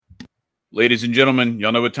Ladies and gentlemen,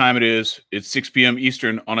 y'all know what time it is. It's 6 p.m.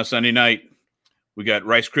 Eastern on a Sunday night. We got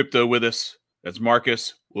Rice Crypto with us. That's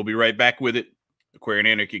Marcus. We'll be right back with it. Aquarian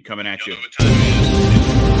Anarchy coming at you.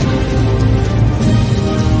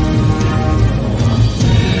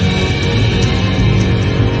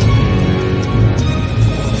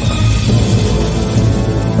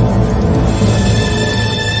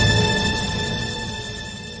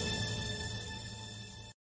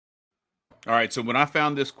 All right, so when I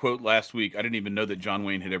found this quote last week, I didn't even know that John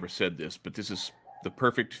Wayne had ever said this, but this is the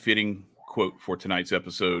perfect fitting quote for tonight's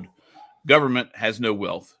episode. Government has no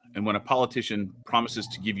wealth, and when a politician promises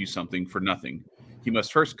to give you something for nothing, he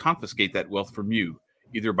must first confiscate that wealth from you,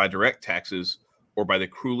 either by direct taxes or by the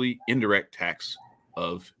cruelly indirect tax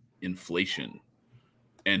of inflation.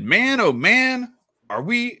 And man, oh man, are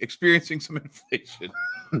we experiencing some inflation?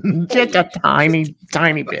 Just a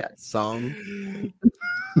tiny bit. Some.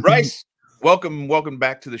 Rice, welcome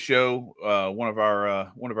back to the show. One of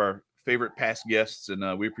our favorite past guests,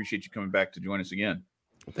 and we appreciate you coming back to join us again.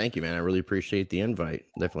 Thank you, man. I really appreciate the invite.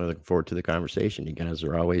 Definitely looking forward to the conversation. You guys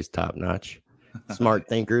are always top notch, smart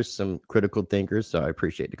thinkers, some critical thinkers. So I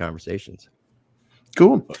appreciate the conversations.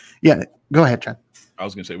 Cool. Yeah, go ahead, John. I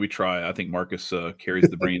was going to say we try. I think Marcus carries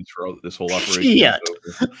the brains for this whole operation.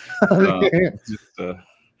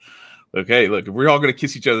 Okay, look, if we're all going to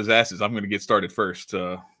kiss each other's asses, I'm going to get started first.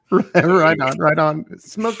 Right on. The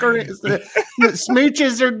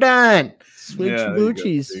smooches are done.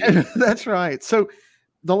 Smoochie. That's right. So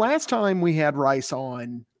the last time we had Rice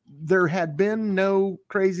on, there had been no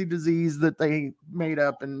crazy disease that they made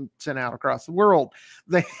up and sent out across the world.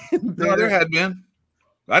 There had been.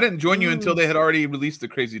 I didn't join you until they had already released the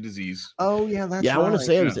crazy disease. Oh yeah, that's yeah. Right. I want to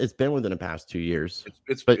say it's been within the past 2 years.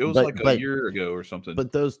 It was like a year ago or something.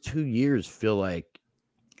 But those 2 years feel like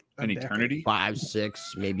an eternity. 5,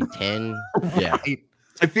 6, maybe 10. Yeah,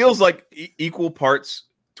 it feels like equal parts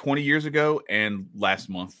 20 years ago and last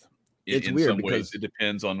month. It's in weird some because ways. It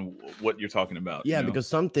depends on what you're talking about. Yeah, because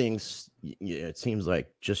some things, it seems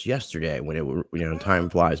like just yesterday when it time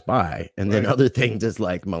flies by, and then other things is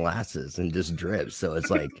like molasses and just drips. So it's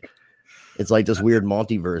like this weird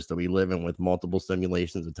multiverse that we live in with multiple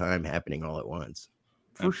simulations of time happening all at once.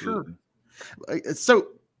 For Absolutely. Sure. So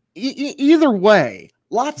either way,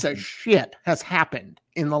 lots of shit has happened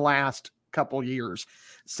in the last couple years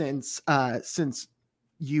since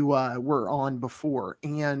you were on before,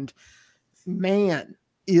 and man,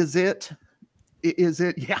 is it getting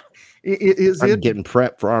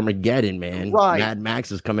prepped for Armageddon, man. Right. Mad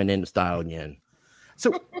Max is coming into style again.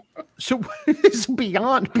 So it's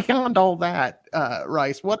beyond all that,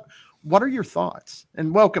 Rice. What are your thoughts?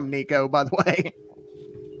 And welcome, Nico, by the way.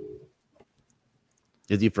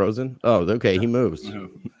 Is he frozen? Oh, okay, he moves.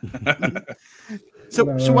 So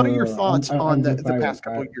what are your thoughts on the past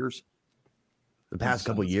couple of years? The past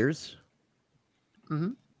couple of years? Mm-hmm.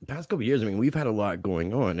 The past couple of years, I mean, we've had a lot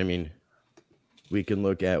going on. I mean, we can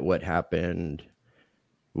look at what happened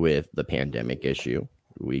with the pandemic issue.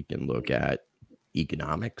 We can look at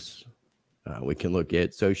economics. We can look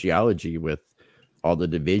at sociology with all the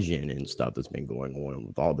division and stuff that's been going on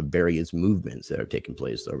with all the various movements that have taken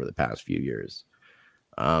place over the past few years.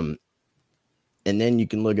 And then you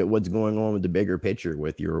can look at what's going on with the bigger picture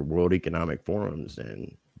with your World Economic Forums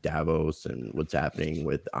and Davos and what's happening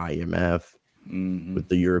with IMF, with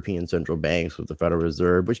the European central banks, with the Federal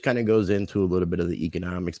Reserve, which kind of goes into a little bit of the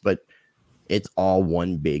economics, but it's all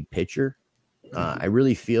one big picture. I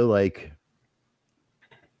really feel like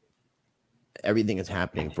everything is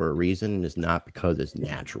happening for a reason, and it's not because it's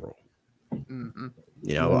natural.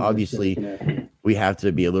 Obviously we have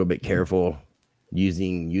to be a little bit careful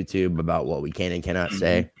using YouTube about what we can and cannot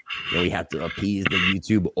say. We have to appease the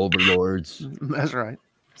YouTube overlords. That's right.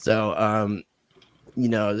 So,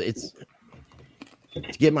 it's to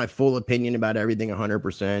get my full opinion about everything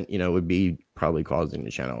 100%, would be probably causing the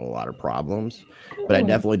channel a lot of problems. But I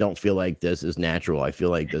definitely don't feel like this is natural. I feel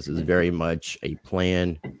like this is very much a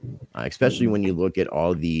plan, especially when you look at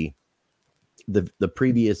all the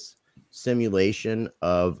previous simulation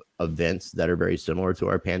of events that are very similar to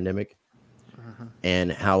our pandemic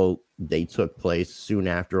and how they took place soon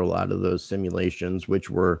after a lot of those simulations, which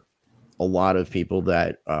were a lot of people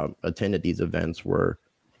that attended these events were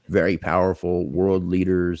very powerful world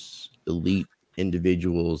leaders, elite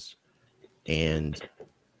individuals, and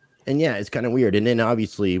yeah, it's kind of weird. And then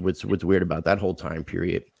obviously what's weird about that whole time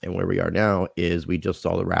period and where we are now is we just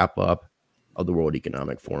saw the wrap up of the World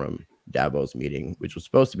Economic Forum Davos meeting, which was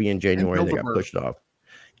supposed to be in January, and they got pushed off.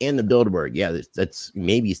 And the Bilderberg, yeah, that's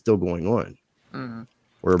maybe still going on.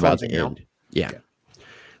 We're about to end. Yeah.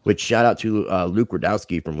 Which shout out to Luke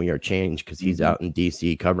Radowski from We Are Change, because he's out in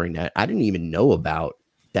DC covering that. I didn't even know about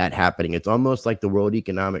that happening. It's almost like the World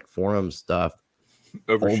Economic Forum stuff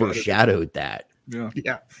overshadowed that.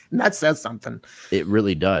 Yeah, and that says something. It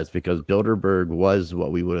really does, because Bilderberg was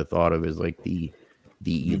what we would have thought of as like the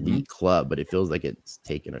elite club, but it feels like it's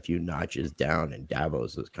taken a few notches down, and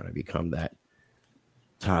Davos has kind of become that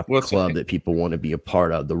top club that people want to be a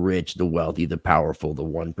part of: the rich, the wealthy, the powerful, the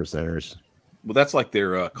 1%ers. Well, that's like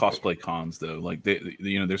their cosplay cons, though. Like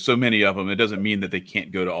there's so many of them. It doesn't mean that they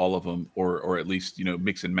can't go to all of them, or at least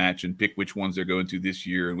mix and match and pick which ones they're going to this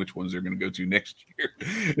year and which ones they're going to go to next year.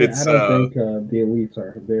 Yeah, I don't think the elites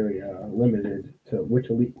are very limited to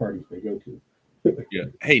which elite parties they go to. Yeah.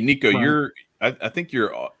 Hey, Nico, I think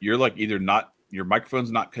you're like either not, your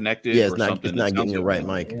microphone's not connected. Yeah, it's or not. something. It's not getting the right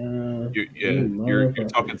mic. You're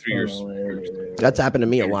talking through your. That's happened to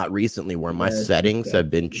me a lot recently, where my settings have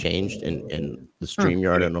been changed in the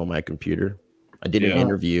StreamYard and on my computer. I did an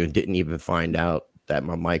interview and didn't even find out that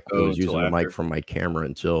my mic was using the mic from my camera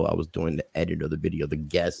until I was doing the edit of the video. The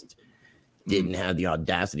guest didn't have the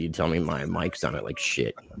audacity to tell me my mic sounded like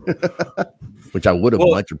shit, which I would have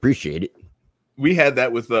much appreciated. We had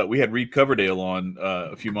that with we had Reed Coverdale on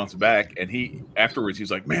a few months back, and he was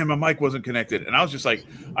like, "Man, my mic wasn't connected," and I was just like,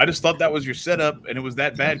 "I just thought that was your setup, and it was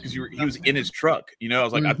that bad because he was in his truck." I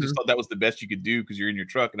was like, "I just thought that was the best you could do because you're in your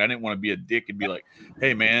truck," and I didn't want to be a dick and be like,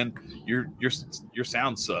 "Hey, man, your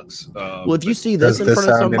sound sucks." Well, if you see this in front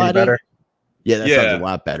of somebody, yeah, that sounds a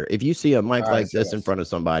lot better. If you see a mic like this in front of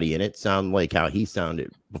somebody and it sounds like how he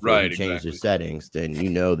sounded before he changed his settings, then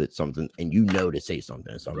you know that something, and you know to say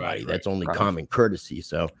something to somebody. That's only common courtesy.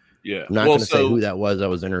 So yeah, I'm not going to say who that was I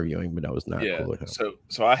was interviewing, but that was not cool with him.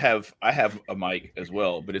 So I have a mic as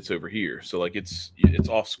well, but it's over here. So like it's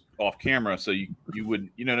off camera. So you would,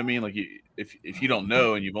 you know what I mean? Like if you don't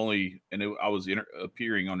know and you've only, I was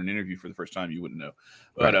appearing on an interview for the first time, you wouldn't know.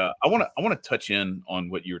 But I want to touch in on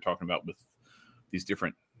what you were talking about with these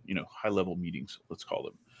different, high level meetings, let's call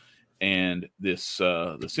them. And this,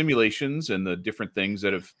 the simulations and the different things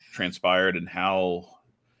that have transpired and how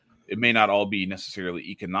it may not all be necessarily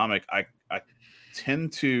economic. I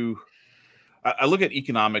tend to, I look at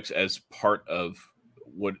economics as part of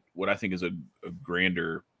what I think is a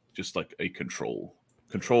grander, just like a control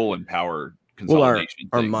and power consolidation.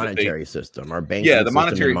 Our monetary system, our banking system,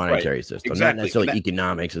 monetary system, exactly. not necessarily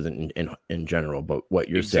economics in general, but what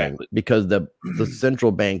you're saying, because the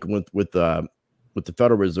central bank with the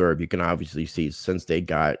Federal Reserve, you can obviously see since they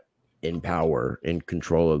got in power, in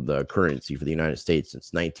control of the currency for the United States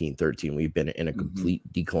since 1913, we've been in a complete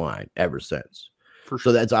decline ever since.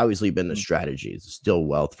 So that's obviously been the strategy. It's still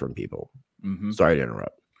wealth from people. Sorry to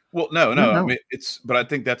interrupt. Well, no. I mean, but I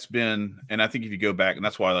think that's been, and I think if you go back, and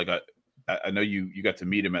that's why, like, I know you got to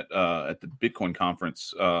meet him at the Bitcoin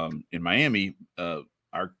conference in Miami.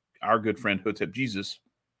 Our good friend Hotep Jesus,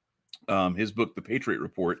 his book, The Patriot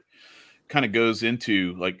Report, kind of goes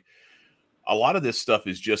into like a lot of this stuff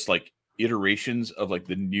is just like iterations of like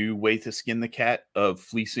the new way to skin the cat of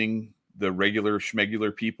fleecing the regular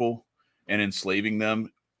schmegular people and enslaving them.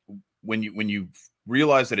 When you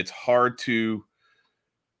realize that it's hard to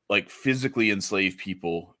like physically enslave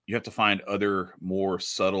people, you have to find other more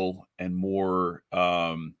subtle and more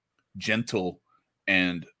gentle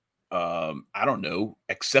and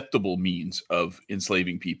acceptable means of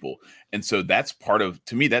enslaving people. And so that's part of,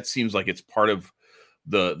 to me, that seems like it's part of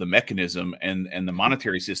the mechanism, and the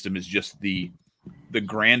monetary system is just the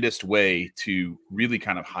grandest way to really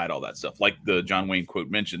kind of hide all that stuff. Like the John Wayne quote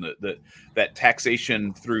mentioned, that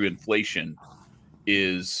taxation through inflation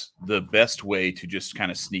is the best way to just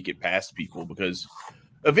kind of sneak it past people, because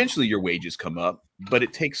eventually your wages come up, but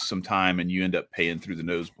it takes some time and you end up paying through the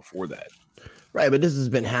nose before that. Right. But this has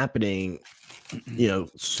been happening,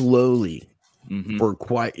 slowly for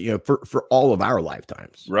quite, for all of our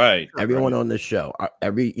lifetimes. Right. Everyone on this show,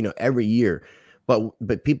 every year,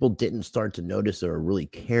 but people didn't start to notice or really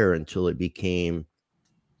care until it became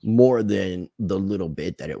more than the little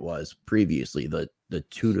bit that it was previously, the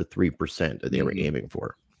 2 to 3% that they were aiming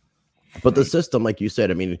for. But the system, like you said,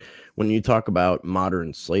 I mean, when you talk about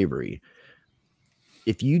modern slavery,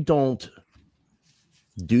 if you don't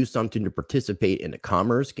do something to participate in the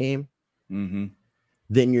commerce game,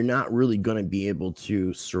 then you're not really going to be able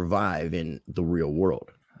to survive in the real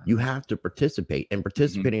world. You have to participate, and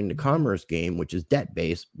participating in the commerce game, which is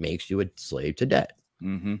debt-based, makes you a slave to debt.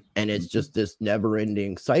 And it's just this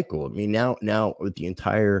never-ending cycle. I mean, now with the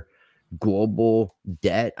entire global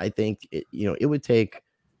debt, I think it would take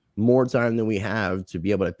more time than we have to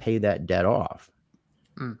be able to pay that debt off.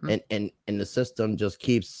 and the system just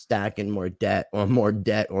keeps stacking more debt on more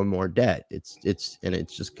debt on more debt. It's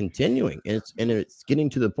just continuing, and it's getting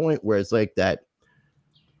to the point where it's like that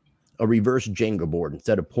a reverse Jenga board.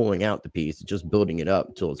 Instead of pulling out the piece, it's just building it up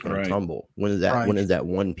until it's going to tumble. When is that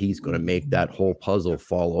one piece going to make that whole puzzle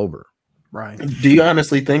fall over? Right. Do you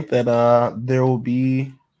honestly think that there will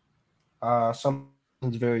be something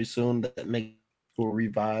very soon that makes people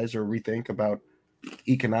revise or rethink about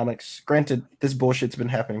economics? Granted, this bullshit's been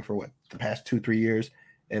happening for the past 2-3 years,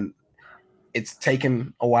 and it's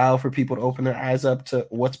taken a while for people to open their eyes up to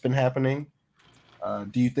what's been happening.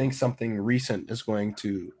 Do you think something recent is going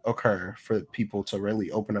to occur for people to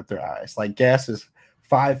really open up their eyes? Like gas is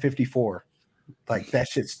 $5.54. Like that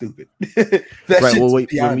shit's stupid. Right. Well,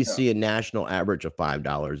 when we see a national average of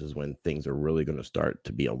 $5 is when things are really going to start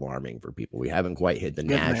to be alarming for people. We haven't quite hit the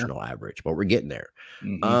national average, but we're getting there.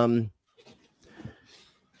 Mm-hmm.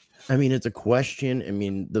 I mean, it's a question. I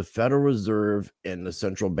mean, the Federal Reserve and the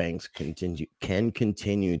central banks can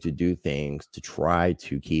continue to do things to try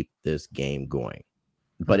to keep this game going.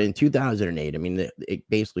 But in 2008, I mean, it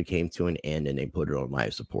basically came to an end and they put it on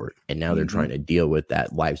life support. And now they're trying to deal with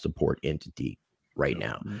that life support entity right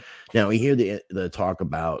now. Now we hear the talk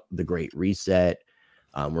about the Great Reset.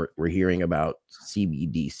 We're hearing about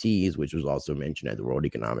CBDCs, which was also mentioned at the World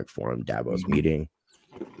Economic Forum Davos meeting.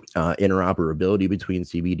 Interoperability between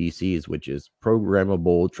CBDCs, which is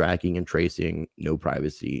programmable tracking and tracing, no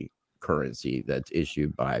privacy currency that's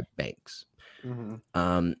issued by banks.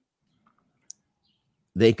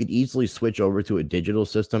 They could easily switch over to a digital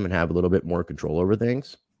system and have a little bit more control over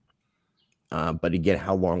things. But again,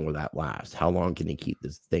 how long will that last? How long can they keep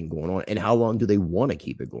this thing going on? And how long do they want to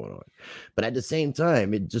keep it going on? But at the same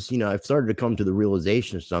time, it just, I've started to come to the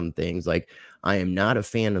realization of some things. Like, I am not a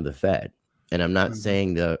fan of the Fed. And I'm not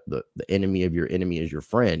saying the enemy of your enemy is your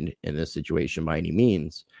friend in this situation by any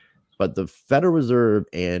means. But the Federal Reserve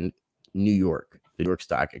and New York, the New York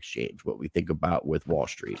Stock Exchange, what we think about with Wall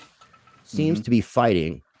Street, seems to be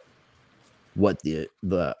fighting what the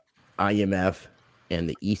IMF and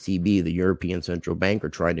the ECB, the European Central Bank, are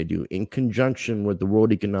trying to do in conjunction with the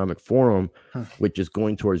World Economic Forum, which is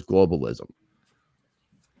going towards globalism.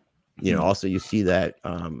 Also you see that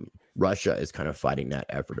Russia is kind of fighting that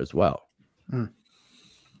effort as well.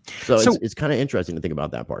 So it's kind of interesting to think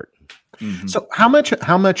about that part. So how much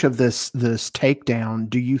of this takedown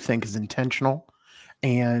do you think is intentional?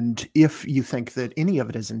 And if you think that any of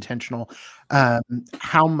it is intentional,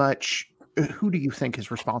 who do you think is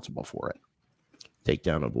responsible for it?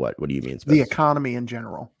 Takedown of what? What do you mean? The economy in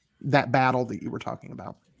general, that battle that you were talking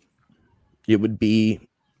about. It would be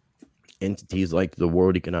entities like the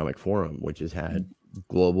World Economic Forum, which has had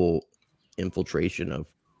global infiltration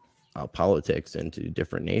of politics into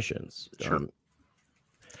different nations. Sure.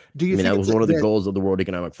 That was one of the goals of the World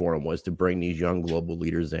Economic Forum, was to bring these young global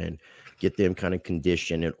leaders in, get them kind of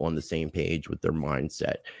conditioned and on the same page with their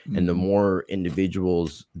mindset. And the more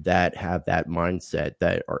individuals that have that mindset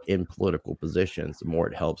that are in political positions, the more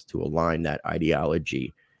it helps to align that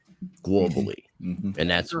ideology globally. And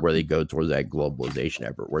that's where they go towards that globalization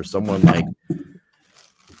effort, where someone like,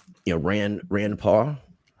 Rand Paul,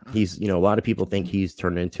 he's, a lot of people think he's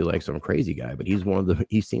turned into like some crazy guy, but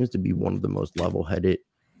he seems to be one of the most level-headed,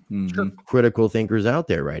 critical thinkers out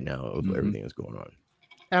there right now of everything that's going on.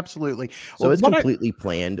 Absolutely. So it's completely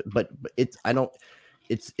planned, but it's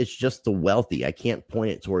just the wealthy. I can't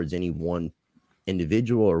point it towards any one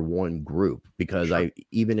individual or one group, because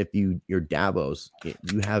even if you're Davos,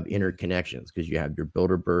 you have interconnections, because you have your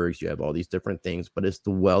Bilderbergs, you have all these different things, but it's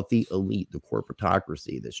the wealthy elite, the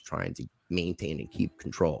corporatocracy, that's trying to maintain and keep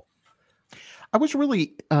control. I was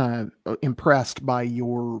really impressed by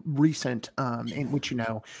your recent,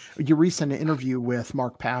 your recent interview with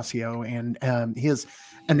Mark Passio and his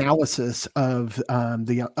analysis of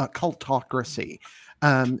the occultocracy.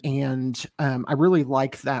 I really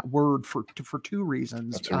like that word for two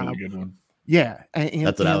reasons. That's a really good one. Yeah.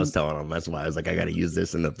 That's what I was telling him. That's why I was like, I got to use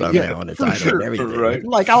this in the thumbnail and the title and everything. Right.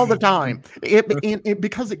 Like all the time.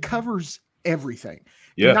 Because it covers everything.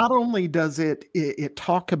 Yeah. Not only does it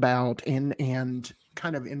talk about and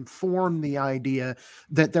kind of inform the idea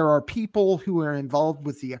that there are people who are involved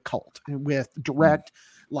with the occult, with direct,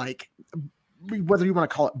 like, whether you want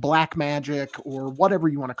to call it black magic or whatever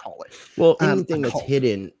you want to call it. Well, anything that's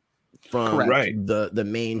hidden from Correct. the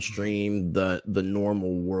mainstream, the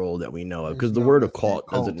normal world that we know of, because the word occult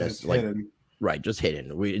doesn't necessarily just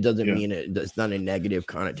hidden. It doesn't mean it's not a negative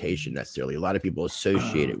connotation necessarily. A lot of people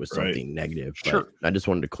associate it with something negative. Sure. I just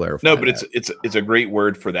wanted to clarify. No, but it's a great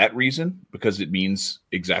word for that reason, because it means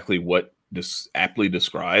exactly what this aptly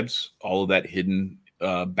describes, all of that hidden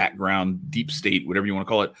background, deep state, whatever you want to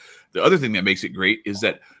call it. The other thing that makes it great is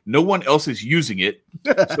that no one else is using it,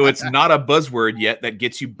 so it's not a buzzword yet that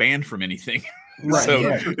gets you banned from anything. Right. So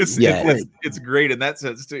Yeah. it's great in that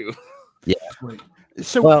sense too.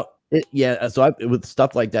 So Well, with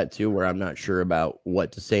stuff like that too, where I'm not sure about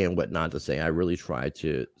what to say and what not to say, I really try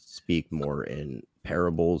to speak more in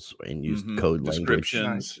parables and use code language.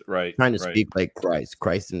 Descriptions, right? Trying to right. speak like Christ.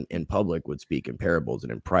 Christ in public would speak in parables,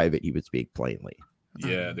 and in private he would speak plainly.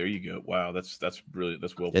 Yeah, there you go. Wow, that's brilliant.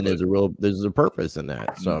 That's well And put. there's a purpose in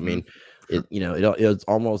that. So I mean, it's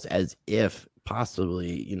almost as if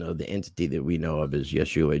possibly the entity that we know of as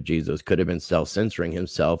Yeshua, Jesus, could have been self-censoring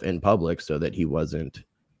himself in public so that he wasn't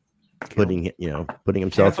putting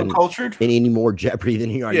himself in cultured. any more jeopardy than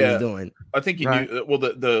he already was doing. I think he Right. knew. Well,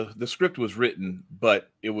 the script was written, but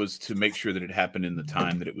it was to make sure that it happened in the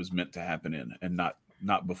time that it was meant to happen in, and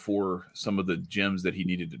not before some of the gems that he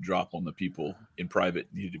needed to drop on the people in private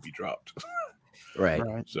needed to be dropped. Right.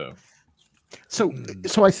 So So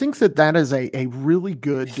I think that is a really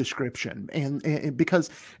good description, and because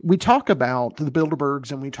we talk about the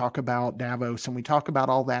Bilderbergs and we talk about Davos and we talk about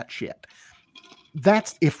all that shit.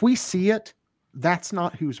 That's if we see it, that's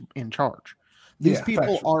not who's in charge. These Yeah,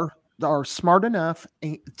 people factual. are smart enough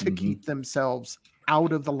to keep themselves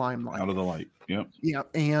out of the limelight. out of the light. Yep. Yeah,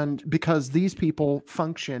 and because these people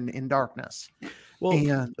function in darkness. Well,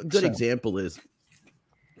 And a good so- example is,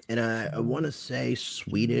 and I want to say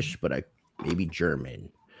Swedish, but maybe German.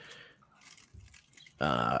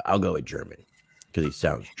 I'll go with German because he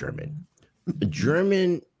sounds German. A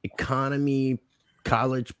German economy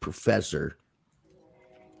college professor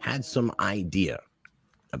had some idea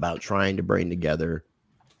about trying to bring together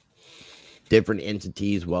different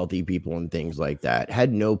entities, wealthy people, and things like that.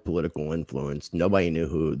 Had no political influence. Nobody knew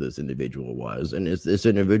who this individual was, and it's this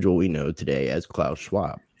individual we know today as Klaus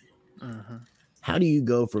Schwab. How do you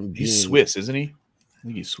go from being He's Swiss, isn't he? I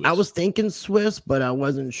think he's Swiss. I was thinking Swiss, but I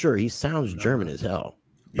wasn't sure. He sounds German as hell.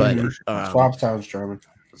 But Schwab sounds German.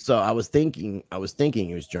 so I was thinking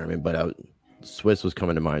he was German, but Swiss was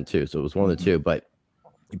coming to mind too. So it was one of the two. But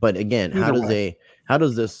again, how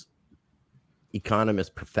does this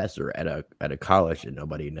economist professor at a college that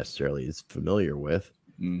nobody necessarily is familiar with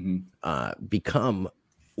become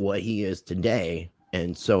what he is today?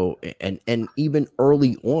 And so and even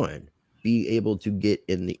early on, be able to get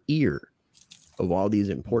in the ear of all these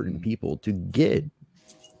important people to get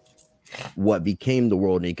what became the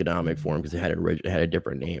World Economic Forum, because it had a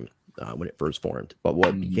different name when it first formed, but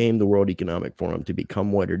what became the World Economic Forum to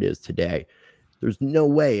become what it is today. There's no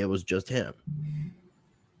way it was just him.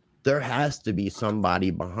 There has to be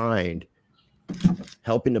somebody behind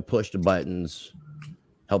helping to push the buttons,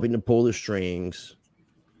 helping to pull the strings,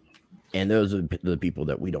 and those are the people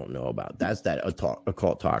that we don't know about. That's that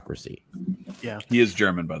occultocracy. He is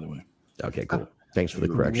German, by the way. Okay, cool. Thanks for the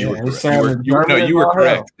correction. Yeah, it sounded German You were as all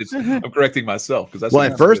hell. correct. I'm correcting myself because that's Well,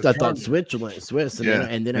 what at first I German. thought Swiss,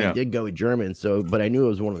 and then I did go with German. So, but I knew it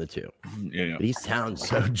was one of the two. yeah. But he sounds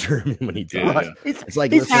so German when he Yeah, talks. yeah. It's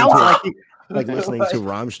like he listening sounds to like he- like listening to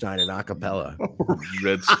Rammstein in a cappella.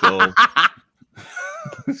 Red Skull.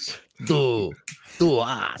 Du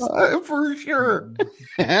ass. for sure.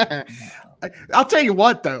 I'll tell you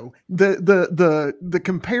what, though, the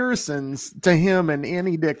comparisons to him and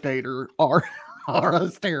any dictator are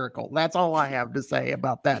hysterical. That's all I have to say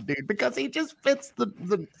about that dude, because he just fits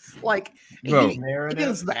the like Bro. he Narrative.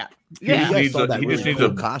 is that. Yeah, Yeah, you guys needs saw a- that he really just needs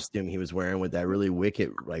cool a- costume he was wearing with that really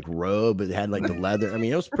wicked like robe. It had like the leather. I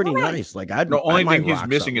mean, it was pretty nice. Like The only I might thing he's rock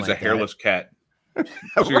missing something is like a hairless cat.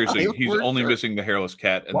 Seriously, Right, he's for only sure. missing the hairless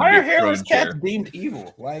cat. And Why the are big hairless throne cats chair. deemed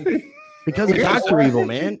evil? Like, that. Because of Yeah. Dr. Evil,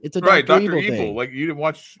 man. It's a Right, Dr. Dr. Evil Evil. thing. Like you didn't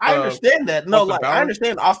watch. I understand that. No, Austin like Powers? I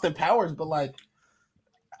understand Austin Powers, but like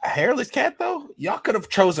a hairless cat though, y'all could have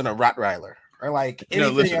chosen a Rottweiler or like No,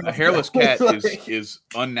 anything listen. A else. hairless cat Like- is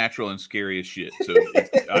unnatural and scary as shit. So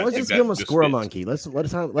Let's just give him a squirrel monkey. Let's have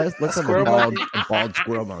a Squirrel bald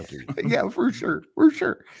squirrel monkey. yeah, for sure.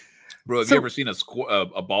 Bro, have So- you ever seen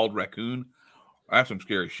a bald raccoon? That's some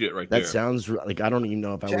scary shit right That there. sounds like I don't even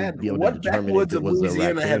know if I Chad, would be able to what determine if backwoods it of was a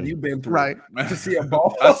Louisiana have raccoon. you been through Right. to see a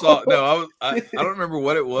ball? I saw. No, I don't remember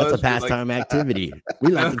what it was. That's a but, like, pastime activity.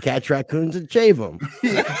 We like to catch raccoons and shave them.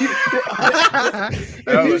 Are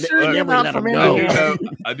you look, sure you're never not let from him Indiana? go.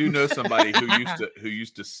 I do know somebody who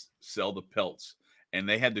used to sell the pelts, and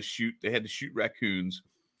they had to shoot raccoons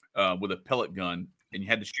with a pellet gun, and you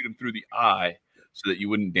had to shoot them through the eye so that you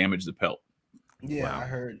wouldn't damage the pelt. Yeah, Wow.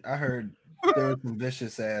 I heard there were some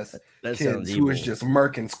vicious ass That kids sounds who evil. was just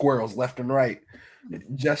murking squirrels left and right.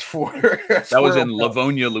 just for That was in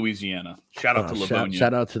Livonia, Louisiana. Shout out to Livonia.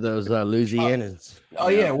 Shout out to those Louisianans. Oh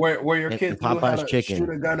yeah, where your kids and knew how Popeye's to chicken. shoot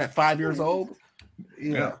a gun at 5 years old.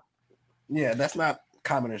 Yeah, that's not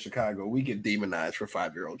common in Chicago. We get demonized for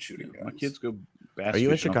 5-year-old shooting guns. My kids go bass Are you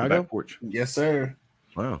in fishing off the Chicago? back porch. Yes, sir.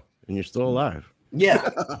 Wow, and you're still alive. Yeah,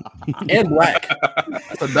 and black.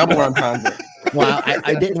 That's a double entendre. Wow,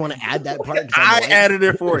 I didn't want to add that part. I added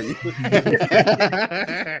it for you.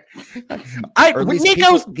 Or at least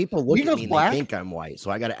Nico's people look at Nico's me and black. they think I'm white,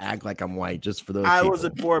 so I got to act like I'm white just for those. I people. was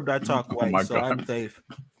informed I talk white, my so God. I'm safe.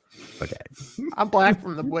 Okay. I'm black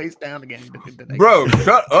from the waist down again. Today. Bro,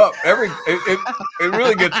 shut up. It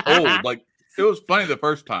really gets old. Like, it was funny the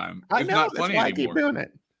first time. I It's know. not That's funny why I keep anymore. doing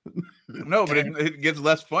it. No, but it gets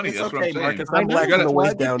less funny. It's That's okay, what I'm saying. Marcus. I I'm know, black that's from the why I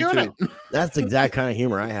waist keep down doing too. That's the exact kind of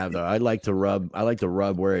humor I have, though. I like to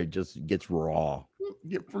rub where it just gets raw.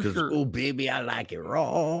 Yeah, for Because sure. oh baby, I like it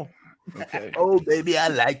raw. Okay. Oh baby, I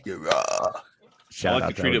like you raw. I Shout like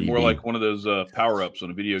out to treat it more ODB. like one of those power ups on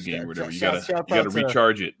a video game or whatever. You gotta Shout out to-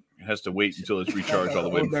 recharge it. It has to wait until it's recharged all the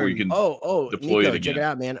way before you can. Nico, deploy it check again. it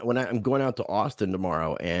out, man. When I'm going out to Austin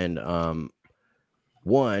tomorrow, and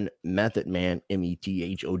one Method Man,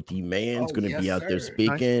 METHOD man's Oh, going to yes, be out there sir.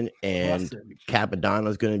 speaking, and Awesome.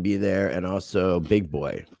 Capadonna's going to be there, and also Big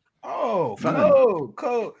Boy. Oh, Fun.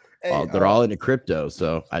 cool. Hey, They're all into crypto,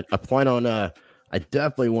 so I plan on. I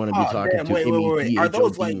definitely want to be Oh, talking damn, to wait. Are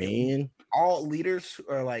those, METHOD like, man. all leaders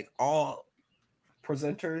or like all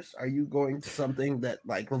presenters. Are you going to something that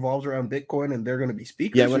like revolves around Bitcoin and they're going to be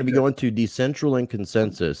speakers? Yeah, I'm going to be going to Decentral and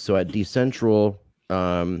Consensus. So at Decentral,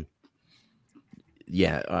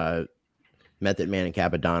 Method Man and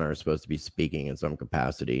Capadonna are supposed to be speaking in some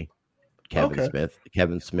capacity. Kevin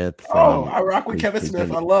Smith. Oh, I rock with Kevin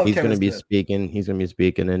Smith. I love He's Kevin going to be Smith. speaking. He's going to be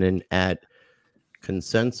speaking. And then at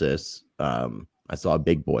Consensus, I saw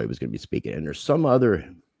Big Boy was going to be speaking. And there's some other,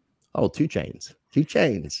 2 Chainz. 2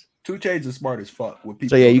 Chainz. 2 Chainz is smart as fuck. With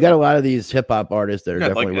people. So yeah, you got a lot of these hip hop artists that are Yeah, I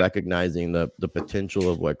like definitely that. recognizing the potential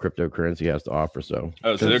of what cryptocurrency has to offer. So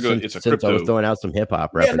Oh, so they're going. It's a since I was crypto. throwing out some hip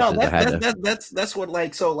hop Yeah, references, no, I had to. that's what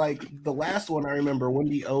like so like the last one I remember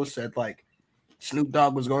Wendy O said like Snoop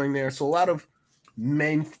Dogg was going there. So a lot of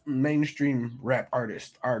mainstream rap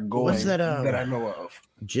artists are going What's that, that I know of.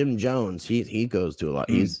 Jim Jones, he goes to a lot.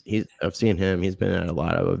 Mm. He's I've seen him. He's been at a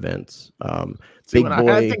lot of events. See, Big when I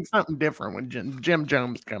Boy, think something different when Jim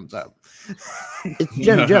Jones comes up. it's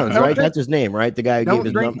Jim Jones, Don't right? drink- That's his name, right? The guy who don't gave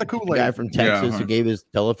his drink number, the the Kool-Aid. guy from Texas Yeah, who gave his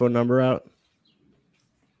telephone number out.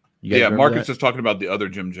 You guys Yeah, remember Marcus that? is talking about the other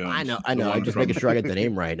Jim Jones. I know. The I'm one just from- making sure I get the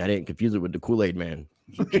name right. And I didn't confuse it with the Kool-Aid Man.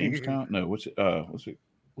 Is it Jamestown? No, what's it?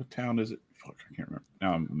 What town is it? Fuck, I can't remember.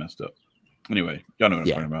 Now I'm messed up. Anyway, y'all know what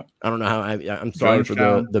Yeah. I'm talking about. I don't know how I'm sorry for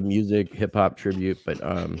Jonestown. the music hip hop tribute, but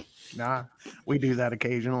Nah, we do that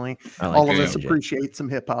occasionally. I like All of the us music. appreciate some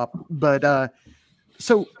hip hop, but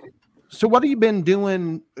so what have you been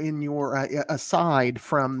doing in your aside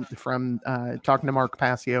from talking to Mark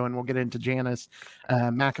Passio, and we'll get into Janice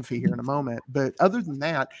McAfee here in a moment, but other than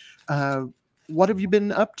that, what have you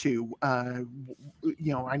been up to? I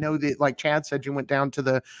know that, like Chad said, you went down to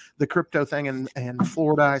the crypto thing in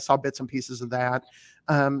Florida. I saw bits and pieces of that.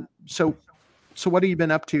 So what have you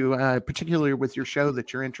been up to, particularly with your show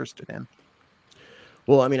that you're interested in?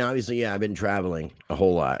 Well, I mean, obviously, yeah, I've been traveling a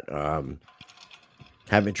whole lot.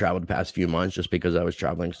 Haven't traveled the past few months just because I was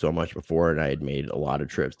traveling so much before, and I had made a lot of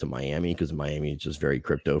trips to Miami because Miami is just very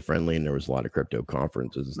crypto friendly, and there was a lot of crypto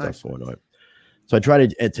conferences and Nice. stuff going on. So I try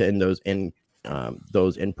to attend those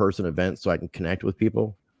in-person events so I can connect with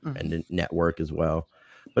people and then network as well.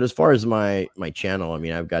 But as far as my channel, I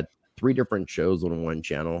mean, I've got 3 different shows on one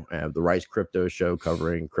channel. I have the Rice Crypto Show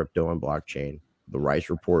covering crypto and blockchain, the Rice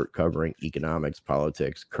Report covering economics,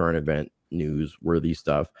 politics, current event news, worthy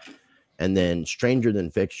stuff, and then Stranger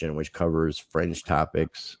Than Fiction, which covers fringe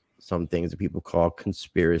topics, some things that people call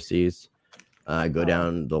conspiracies. I go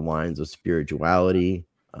down the lines of spirituality,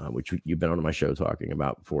 which you've been on my show talking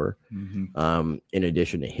about before. In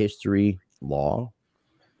addition to history, law,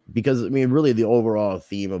 because I mean, really, the overall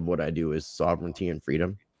theme of what I do is sovereignty and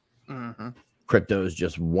freedom. Mm-hmm. Crypto is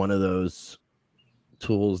just one of those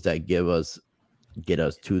tools that get us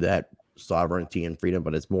to that sovereignty and freedom,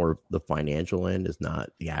 but it's more the financial end, is not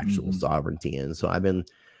the actual sovereignty end. So I've been,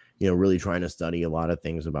 really trying to study a lot of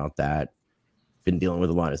things about that. Been dealing with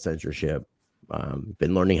a lot of censorship.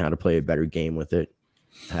 Been learning how to play a better game with it.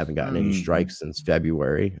 Haven't gotten any strikes since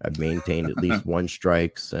February. I've maintained at least 1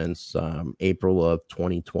 strike since April of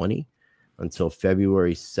 2020 until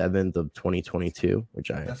February 7th of 2022, which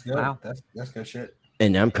That's good. Wow. That's good shit.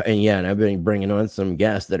 And I've been bringing on some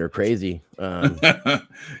guests that are crazy. Yeah,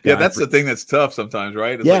 that's the thing that's tough sometimes,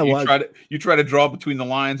 right? It's Yeah, you try to draw between the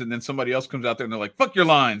lines, and then somebody else comes out there and they're like, "Fuck your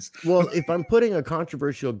lines." Well, if I'm putting a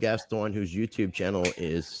controversial guest on whose YouTube channel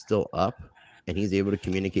is still up, and he's able to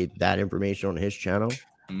communicate that information on his channel,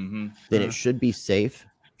 then it should be safe.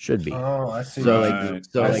 Should be. Oh, I see.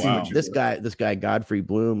 Wow. This guy Godfrey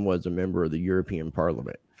Bloom was a member of the European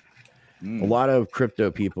Parliament. Mm. A lot of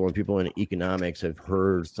crypto people and people in economics have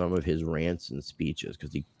heard some of his rants and speeches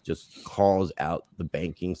because he just calls out the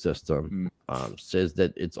banking system, says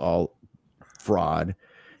that it's all fraud,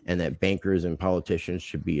 and that bankers and politicians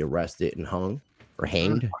should be arrested and hung or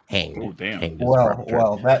hanged. Oh, damn. Hanged is Well,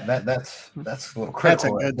 that's a little That's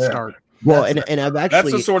critical. a good there. start. Well, and I've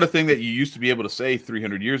actually That's the sort of thing that you used to be able to say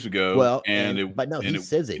 300 years ago. Well, but he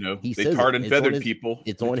says it. You know, He they says tarred it. and It's on feathered his- people.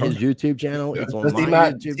 It's on his YouTube channel. It's on Does he my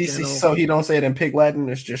not? YouTube channel. So he don't say it in pig Latin.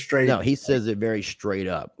 It's just straight. No, he says it very straight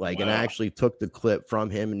up. And I Wow. actually took the clip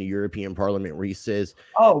from him in the European Parliament where he says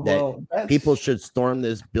Oh that well, that's, people should storm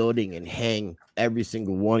this building and hang every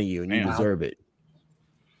single one of you, and you Man. deserve it.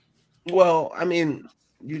 Well, I mean,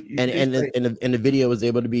 And the video was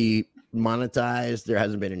able to be monetized. There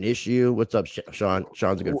hasn't been an issue. What's up, Sean?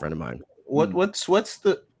 Sean's a good friend of mine. what's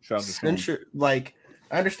the Shout out to Sean. censure? Like,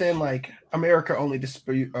 I understand, like America only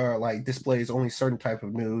displays only certain type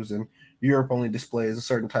of news, and Europe only displays a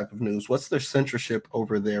certain type of news. What's their censorship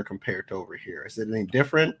over there compared to over here? Is it any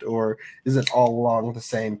different, or is it all along the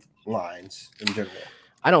same lines in general?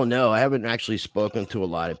 I don't know. I haven't actually spoken to a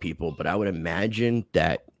lot of people, but I would imagine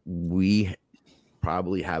that we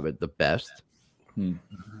probably have it the best,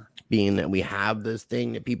 being that we have this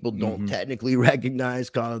thing that people don't technically recognize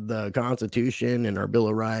called the Constitution and our Bill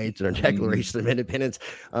of Rights and our Declaration of Independence.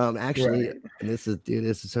 Actually, Right. and this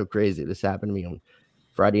is so crazy. This happened to me on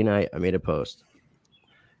Friday night. I made a post,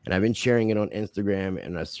 and I've been sharing it on Instagram,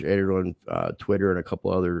 and I shared it on Twitter and a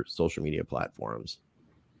couple other social media platforms.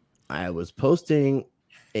 I was posting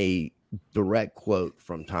a direct quote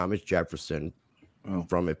from Thomas Jefferson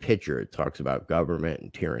from a picture. It talks about government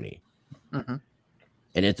and tyranny. Mhm.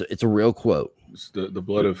 And it's a real quote. It's the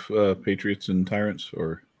blood of patriots and tyrants,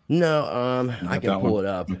 or No, I Not can that pull one? it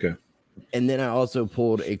up. okay. And then I also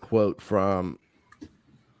pulled a quote from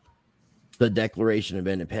the Declaration of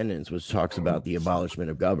Independence, which talks about the abolishment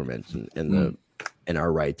of governments and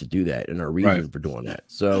our right to do that and our reason for doing that.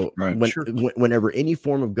 So Right. whenever any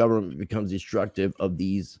form of government becomes destructive of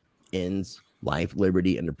these ends, life,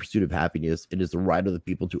 liberty, and the pursuit of happiness, it is the right of the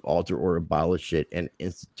people to alter or abolish it and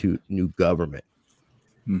institute new government.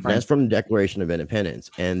 Mhm. That's from the Declaration of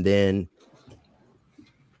Independence. And then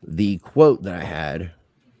the quote that I had,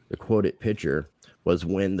 the quoted picture, was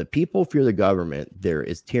when the people fear the government, there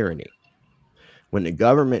is tyranny. When the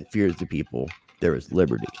government fears the people, there is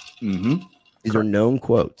liberty. Mhm. These are known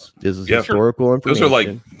quotes. This is Yeah, historical Those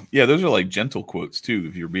information. are like gentle quotes too,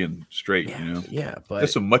 if you're being straight, you know. Yeah, but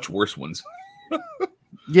There's some much worse ones.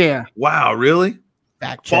 Yeah. Wow, really?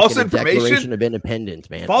 fact false checking the information? Declaration of Independence,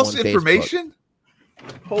 man. False on Facebook. information?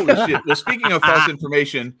 Holy shit. Well, speaking of false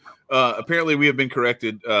information, apparently we have been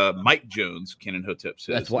corrected. Mike Jones, Kenan Hotep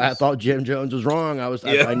says. That's why I thought Jim Jones was wrong. I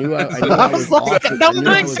Yeah. knew I was off. Don't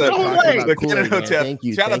think so, way. The Kenan Hotep. Thank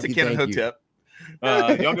you. Shout out thank to you, Kenan thank you. Hotep.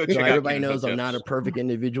 Y'all go check So out everybody Kenan knows I'm Hotep. not a perfect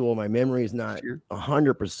individual. My memory is not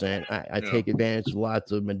 100%. I Yeah. take advantage of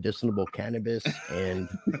lots of medicinal cannabis, and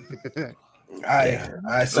I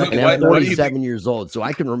I'm Why do you 47 years old, so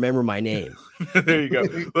I can remember my name. There you go.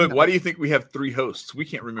 Look, why do you think we have 3 hosts? We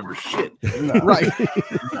can't remember shit. no. Right.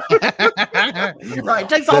 Right. It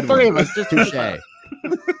takes all three of us. Just Touche.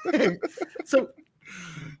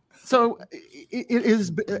 So it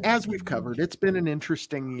is, as we've covered, it's been an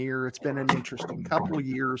interesting year. It's been an interesting couple of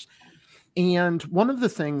years. And one of the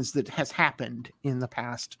things that has happened in the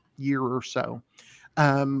past year or so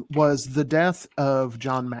was the death of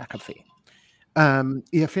John McAfee.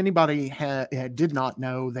 If anybody did not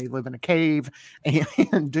know, they live in a cave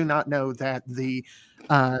and do not know that the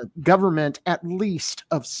government, at least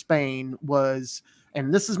of Spain, was,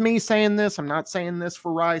 and this is me saying this, I'm not saying this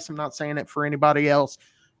for Rice, I'm not saying it for anybody else,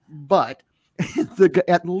 but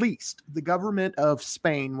at least the government of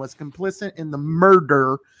Spain was complicit in the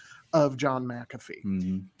murder of John McAfee.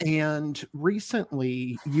 Mm-hmm. And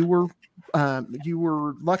recently, you were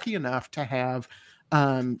lucky enough to have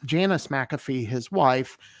Janice McAfee, his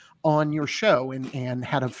wife, on your show and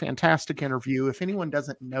had a fantastic interview. If anyone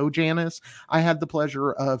doesn't know Janice, I had the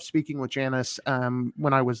pleasure of speaking with Janice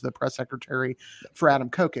when I was the press secretary for Adam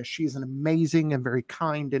Kokesh. She's an amazing and very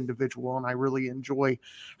kind individual, and I really enjoy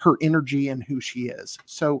her energy and who she is.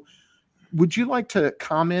 So would you like to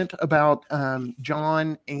comment about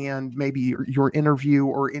John and maybe your interview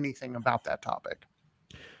or anything about that topic?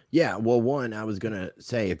 Yeah, well, one, I was gonna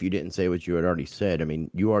say, if you didn't say what you had already said, I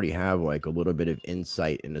mean, you already have like a little bit of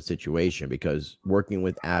insight in the situation, because working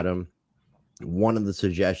with Adam, one of the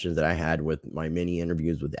suggestions that I had with my mini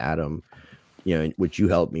interviews with Adam, you know, which you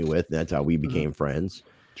helped me with, and that's how we became friends,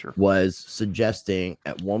 Sure. was suggesting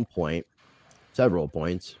at one point, several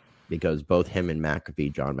points, because both him and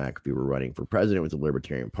McAfee, John McAfee, were running for president with the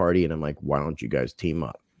Libertarian Party, and I'm like, why don't you guys team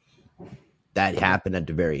up? That happened at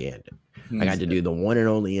the very end. I got to do the one and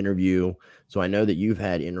only interview. So I know that you've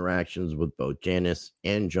had interactions with both Janice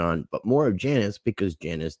and John, but more of Janice because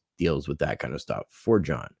Janice deals with that kind of stuff for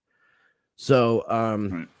John. So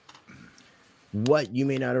Right. what you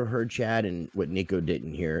may not have heard, Chad, and what Nico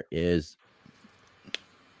didn't hear is,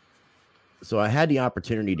 so I had the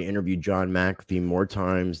opportunity to interview John McAfee more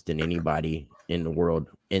times than anybody in the world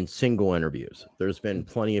in single interviews. There's been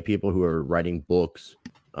plenty of people who are writing books,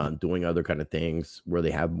 doing other kind of things where they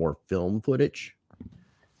have more film footage.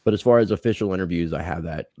 But as far as official interviews, I have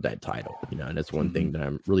that title, you know, and that's one thing that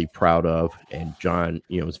I'm really proud of. And John,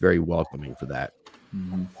 you know, was very welcoming for that.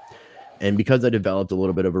 And because I developed a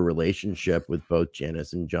little bit of a relationship with both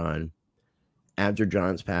Janice and John, after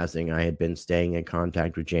John's passing, I had been staying in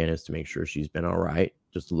contact with Janice to make sure she's been all right,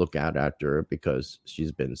 just to look out after her, because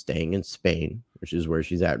she's been staying in Spain, which is where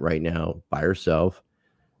she's at right now by herself,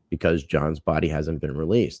 because John's body hasn't been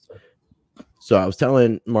released. So I was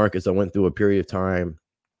telling Marcus, I went through a period of time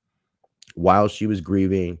while she was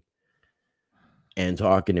grieving and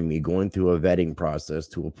talking to me, going through a vetting process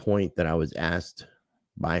to a point that I was asked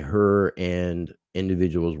by her and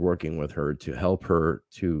individuals working with her to help her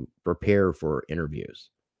to prepare for interviews.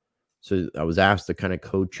 So I was asked to kind of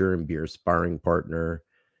coach her and be her sparring partner.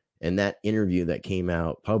 And that interview that came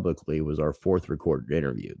out publicly was our 4th recorded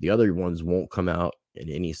interview. The other ones won't come out in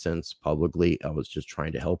any sense publicly. I was just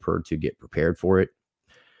trying to help her to get prepared for it,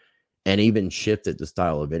 and even shifted the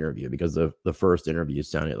style of interview, because the first interview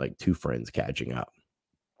sounded like two friends catching up.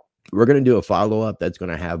 We're going to do a follow-up that's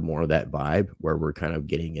going to have more of that vibe, where we're kind of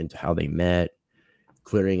getting into how they met,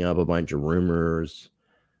 clearing up a bunch of rumors,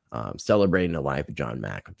 celebrating the life of John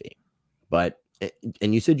McAfee. But,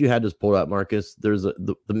 and you said you had this pulled up, Marcus. There's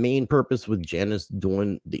the main purpose with Janice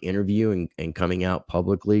doing the interview and coming out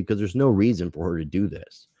publicly, because there's no reason for her to do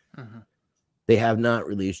this. They have not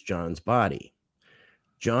released John's body.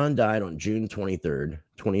 John died on June 23rd,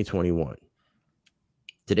 2021.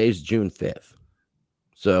 Today's June 5th.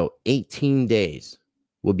 So 18 days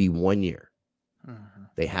will be 1 year.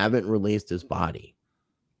 They haven't released his body.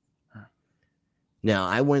 Now,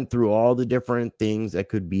 I went through all the different things that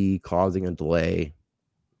could be causing a delay.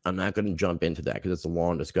 I'm not going to jump into that because it's a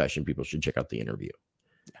long discussion. People should check out the interview.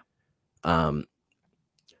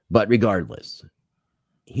 But regardless,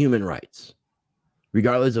 human rights,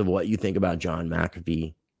 regardless of what you think about John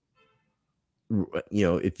McAfee, you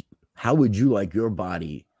know, how would you like your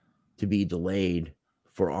body to be delayed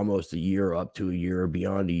for almost a year, up to a year, or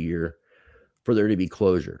beyond a year, for there to be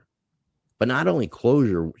closure? But not only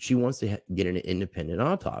closure, she wants to get an independent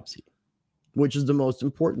autopsy, which is the most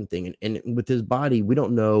important thing. And with his body, we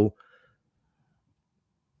don't know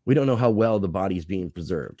how well the body is being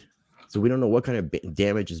preserved. So we don't know what kind of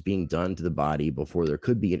damage is being done to the body before there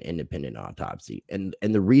could be an independent autopsy. And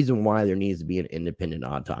the reason why there needs to be an independent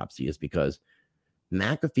autopsy is because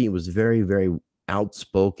McAfee was very, very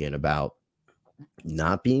outspoken about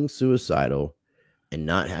not being suicidal and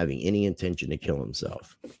not having any intention to kill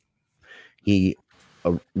himself. He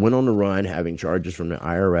went on the run having charges from the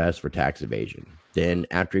IRS for tax evasion. Then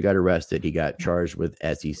after he got arrested, he got charged with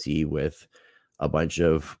SEC with a bunch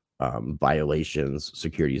of violations,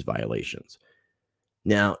 securities violations.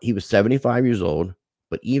 Now, he was 75 years old,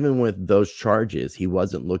 but even with those charges, he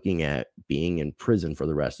wasn't looking at being in prison for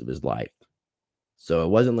the rest of his life. So it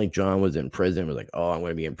wasn't like John was in prison, was like, oh, I'm going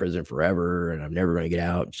to be in prison forever and I'm never going to get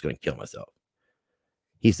out. I'm just going to kill myself.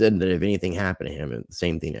 He said that if anything happened to him, and the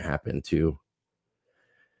same thing that happened to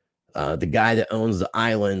the guy that owns the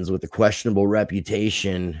islands with the questionable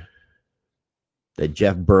reputation that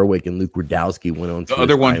Jeff Berwick and Luke Rudowski went on to. The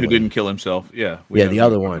other one who didn't kill himself. Yeah. Yeah, the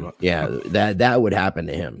other one. Yeah, that would happen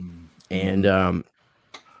to him. And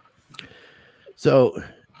so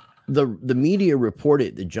the media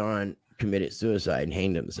reported that John committed suicide and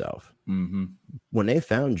hanged himself. When they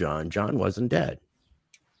found John wasn't dead.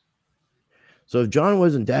 So if John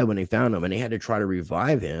wasn't dead when they found him and they had to try to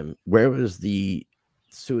revive him, where was the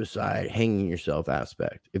suicide, hanging yourself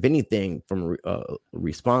aspect? If anything, from a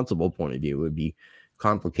responsible point of view, it would be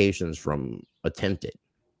complications from attempted.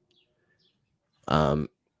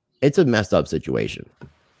 It's a messed up situation.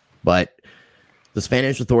 But the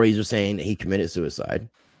Spanish authorities are saying that he committed suicide.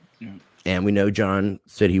 Yeah. And we know John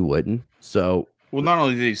said he wouldn't. So, well, not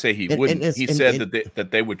only did he say he wouldn't, he said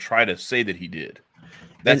that they would try to say that he did.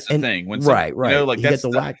 That's the thing. When right. You know, like he that's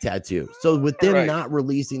got the whack tattoo. So with them not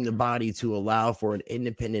releasing the body to allow for an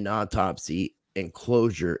independent autopsy and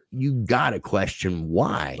closure, you gotta question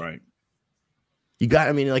why. Right. You got.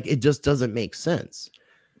 I mean, like it just doesn't make sense.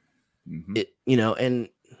 Mm-hmm. It, you know, and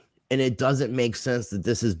it doesn't make sense that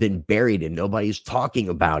this has been buried and nobody's talking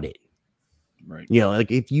about it. Right. You know,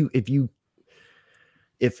 like if John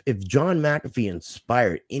McAfee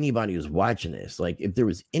inspired anybody who's watching this, like if there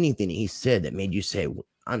was anything he said that made you say,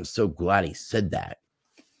 I'm so glad he said that,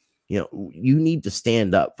 you know, you need to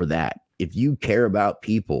stand up for that. If you care about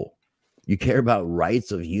people, you care about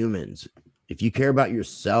rights of humans, if you care about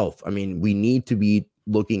yourself, I mean, we need to be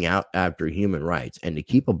looking out after human rights, and to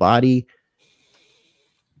keep a body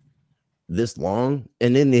this long.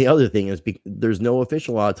 And then the other thing is there's no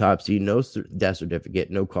official autopsy, no death certificate,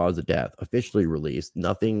 no cause of death officially released,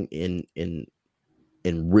 nothing in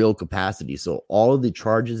real capacity. So all of the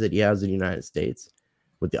charges that he has in the United States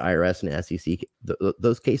with the IRS and the SEC,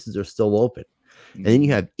 those cases are still open. Mm-hmm. And then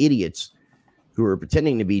you have idiots who are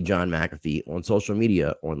pretending to be John McAfee on social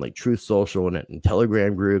media, on like Truth Social and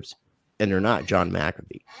Telegram groups, and they're not John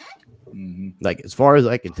McAfee. Mm-hmm. Like, as far as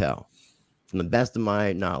I can tell, from the best of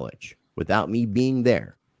my knowledge, without me being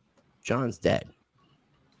there, John's dead.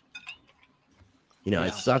 You know,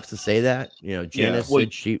 it sucks to say that. You know, Janice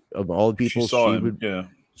said she, of all the people,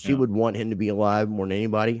 she would want him to be alive more than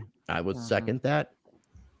anybody. I would second that.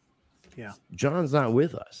 Yeah, John's not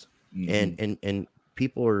with us, and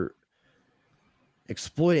people are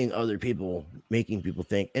exploiting other people, making people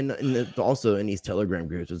think, and also in these Telegram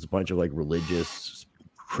groups, there's a bunch of like religious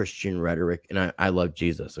Christian rhetoric, and I love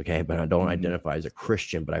Jesus, okay, but I don't identify as a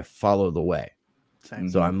Christian, but I follow the way. Same.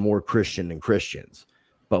 So I'm more Christian than Christians.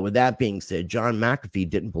 But with that being said, John McAfee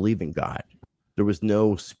didn't believe in God. There was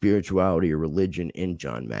no spirituality or religion in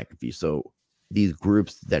John McAfee. So these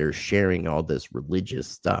groups that are sharing all this religious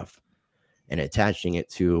stuff and attaching it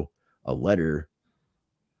to a letter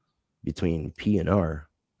between P and R,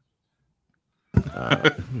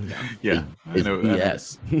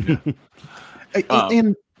 yes.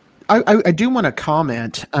 And I do want to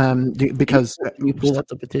comment because you pull up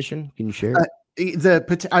the petition. Can you share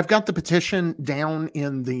I've got the petition down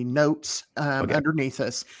in the notes underneath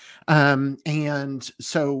us, and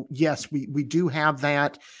so yes, we do have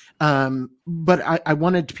that. But I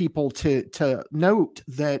wanted people to note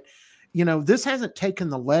that, you know, this hasn't taken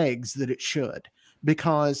the legs that it should,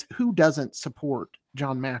 because who doesn't support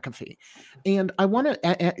John McAfee? And I want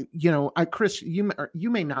to, Chris, you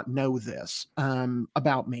may not know this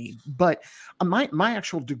about me, but my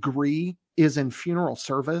actual degree is in funeral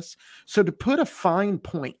service. So to put a fine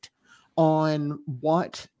point on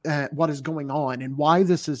what is going on and why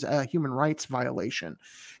this is a human rights violation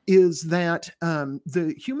is that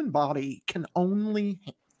the human body can only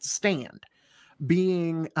stand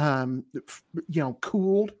being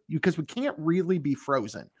cooled, because we can't really be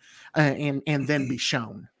frozen and then be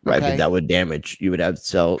shown, right? But that would damage, you would have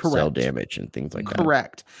cell damage and things like that.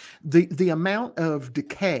 Correct. The amount of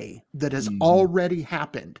decay that has already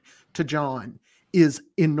happened to John is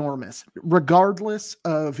enormous, regardless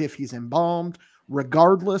of if he's embalmed,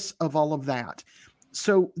 regardless of all of that.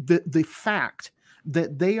 So the fact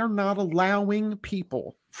that they are not allowing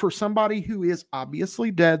people, for somebody who is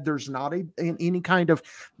obviously dead, there's not any kind of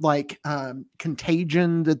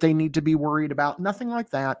contagion that they need to be worried about, nothing like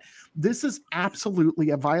that. This is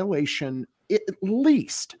absolutely a violation, at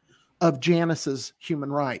least, of Janice's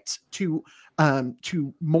human rights to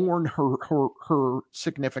mourn her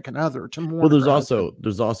significant other. To mourn. Well,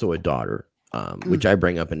 there's also a daughter, which I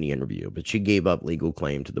bring up in the interview, but she gave up legal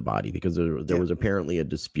claim to the body because there was apparently a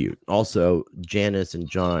dispute. Also, Janice and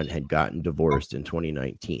John had gotten divorced in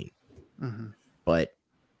 2019, but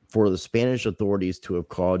for the Spanish authorities to have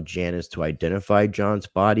called Janice to identify John's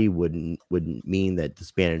body wouldn't mean that the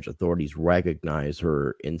Spanish authorities recognize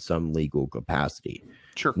her in some legal capacity.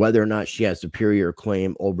 Sure. Whether or not she has superior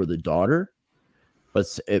claim over the daughter,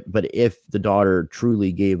 but if the daughter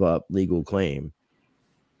truly gave up legal claim,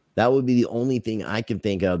 that would be the only thing I can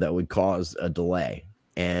think of that would cause a delay.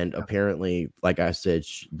 And apparently, like I said,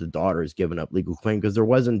 the daughter has given up legal claim because there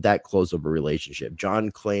wasn't that close of a relationship.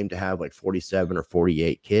 John claimed to have like 47 or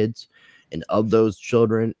 48 kids, and of those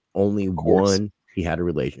children, only one he had a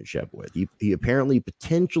relationship with. He apparently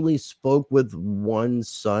potentially spoke with one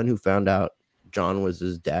son who found out John was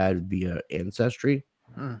his dad via ancestry.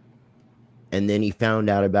 And then he found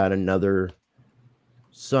out about another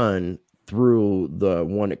son through the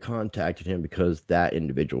one that contacted him because that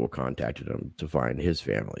individual contacted him to find his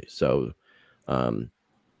family. So,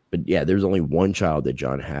 but yeah, there's only one child that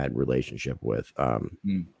John had relationship with.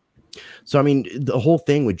 So, I mean, the whole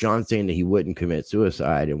thing with John saying that he wouldn't commit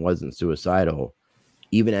suicide and wasn't suicidal,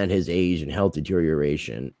 even at his age and health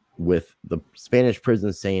deterioration, with the Spanish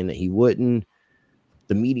prison saying that he wouldn't,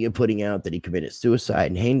 the media putting out that he committed suicide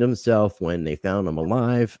and hanged himself when they found him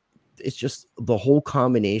alive. It's just the whole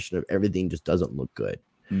combination of everything just doesn't look good.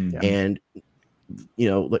 And, you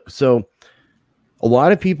know, so a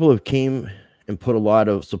lot of people have came and put a lot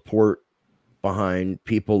of support behind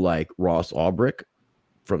people like Ross Ulbricht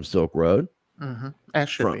from Silk Road, As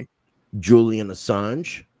should be. Julian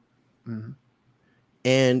Assange.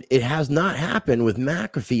 And it has not happened with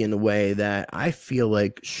McAfee in the way that I feel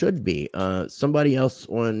like should be. Somebody else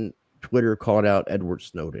on Twitter called out Edward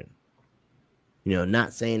Snowden. You know,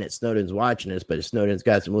 not saying that Snowden's watching this, but Snowden's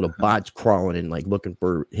got some little bots crawling and like looking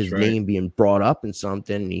for his name being brought up in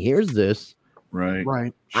something. And he hears this.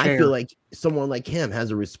 Right. I feel like someone like him has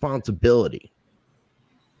a responsibility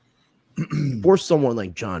for someone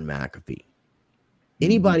like John McAfee.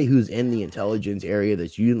 Anybody who's in the intelligence area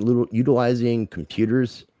that's utilizing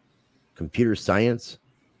computers, computer science,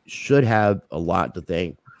 should have a lot to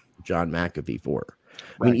thank John McAfee for.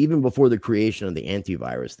 I mean, even before the creation of the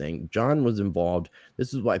antivirus thing, John was involved.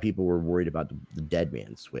 This is why people were worried about the dead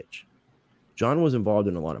man switch. John was involved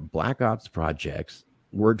in a lot of black ops projects,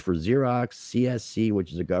 worked for Xerox, CSC,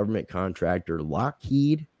 which is a government contractor,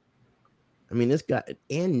 Lockheed. I mean, this guy,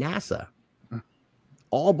 and NASA,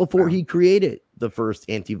 all before he created the first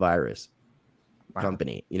antivirus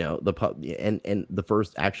company, you know, and the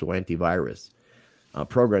first actual antivirus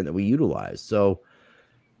program that we utilize. So,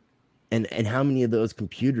 and how many of those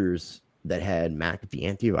computers that had McAfee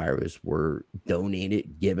antivirus were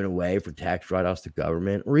donated, given away for tax write-offs to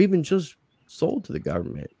government, or even just sold to the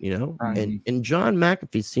government, you know? And John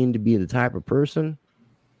McAfee seemed to be the type of person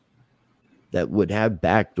that would have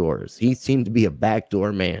backdoors. He seemed to be a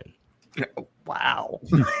backdoor man. Wow.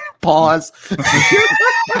 Pause.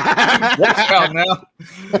 Watch out now.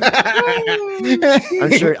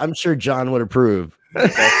 I'm sure John would approve.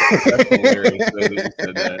 That's hilarious that you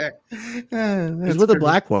said that. He's with a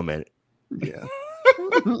black woman. Yeah.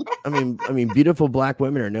 I mean, beautiful black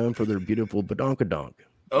women are known for their beautiful badonkadonk.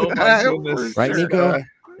 Oh my goodness. Right, Nico?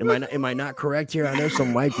 Am I not correct here? I know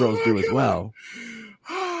some white girls do as well.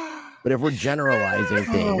 But if we're generalizing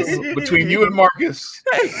things, Between you and Marcus,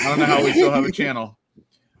 I don't know how we still have a channel,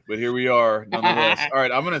 but here we are nonetheless. All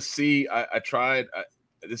right, I'm gonna see. I tried. I'm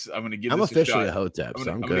gonna give. I'm this officially a a shot. Hotep,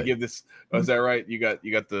 so I'm gonna good. give this. Oh, is that right? You got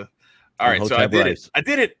the. All right, so I Hotep did rice. it. I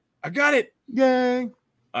did it. I got it. Yay.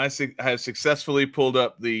 I have successfully pulled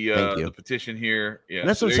up the petition here. Yeah, And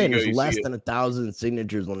that's so what I'm there saying. you go. There's You less see it. than 1,000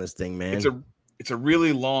 signatures on this thing, man. It's a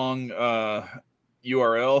really long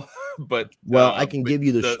URL, but I can give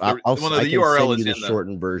you the URL is the in the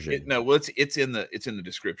shortened version. it's in the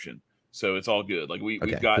description, so it's all good. Like we've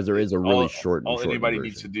got, because there is a really short. All anybody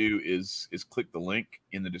needs to do is click the link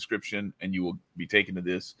in the description, and you will be taken to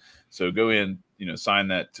this. So go in, sign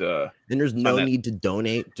that. And there's no need to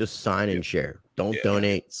donate; just sign and share. Don't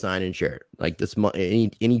donate, sign and share. Like this,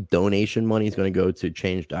 any donation money is going to go to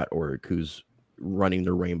Change.org, who's running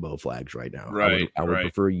the rainbow flags right now. Right. I would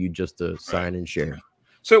prefer you just to sign and share.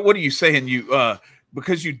 So what are you saying? You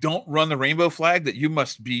because you don't run the rainbow flag, that you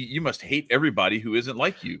must hate everybody who isn't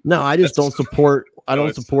like you. No, I just don't support. I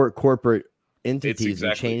don't support corporate entities,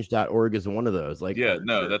 and Change.org is one of those. Like,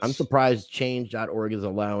 I'm surprised Change.org is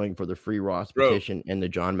allowing for the free Ross petition and the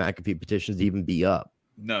John McAfee petitions to even be up.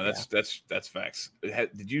 No, that's facts.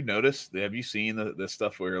 Did you notice? Have you seen the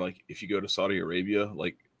stuff where, like, if you go to Saudi Arabia,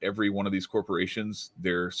 like every one of these corporations,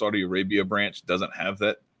 their Saudi Arabia branch doesn't have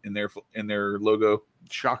that in their logo?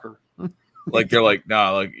 Shocker. Like they're like,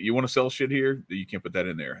 nah, like you want to sell shit here, you can't put that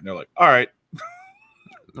in there. And they're like, all right,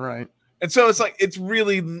 right. And so it's like, it's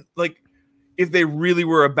really like, if they really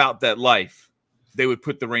were about that life, they would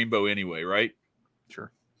put the rainbow anyway, right?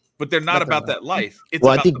 Sure. But they're not about that life. It's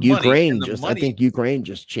well, about I think Ukraine Ukraine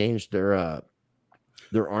just changed their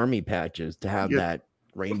army patches to have that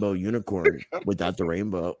rainbow unicorn without the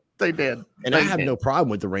rainbow. They did, and I have no problem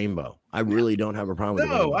with the rainbow. I really don't have a problem with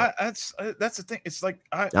the rainbow. That's the thing. It's like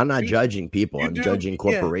I'm not judging people. I'm judging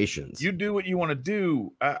corporations. You do what you want to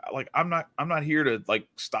do. I'm not here to like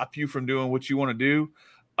stop you from doing what you want to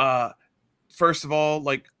do. First of all,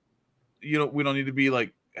 like, we don't need to be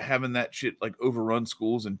like having that shit like overrun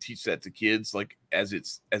schools and teach that to kids like as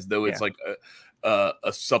though it's like a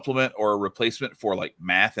supplement or a replacement for like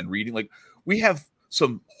math and reading. Like, we have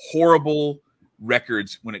some horrible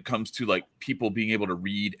records when it comes to like people being able to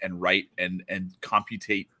read and write and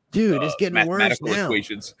computate. Dude, it's getting worse mathematical now.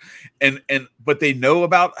 equations, but they know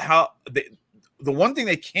about how the one thing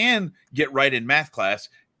they can get right in math class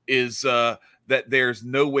is that there's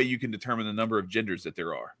no way you can determine the number of genders that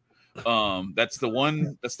there are. That's the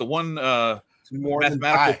one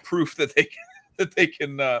mathematical proof that they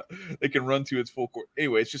can run to its full course.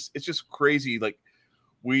 Anyway, it's just crazy. Like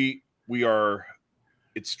we are.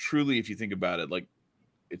 It's truly, if you think about it, like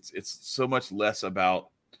it's so much less about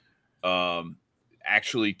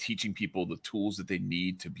actually teaching people the tools that they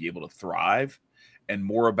need to be able to thrive, and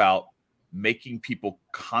more about making people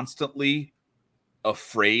constantly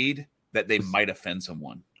afraid that they might offend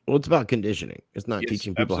someone. Well, it's about conditioning. It's not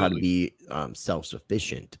teaching people how to be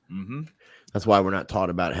self-sufficient. Mm-hmm. That's why we're not taught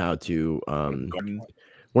about how to.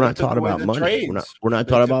 We're not taught about money. Trades. We're not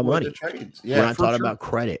taught about money. Yeah, we're not taught about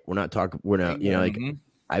credit. We're not talking. We're not. You know, like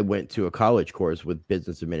I went to a college course with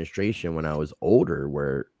business administration when I was older,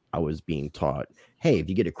 where I was being taught, hey, if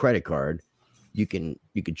you get a credit card, you can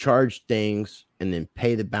charge things and then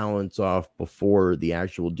pay the balance off before the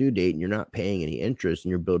actual due date, and you're not paying any interest and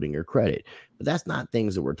you're building your credit. But that's not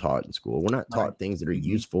things that we're taught in school. We're not taught things that are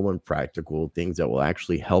useful and practical, things that will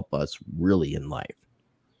actually help us really in life.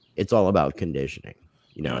 It's all about conditioning,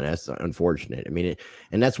 you know, and that's unfortunate. I mean,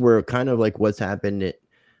 and that's where kind of like what's happened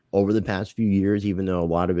over the past few years, even though a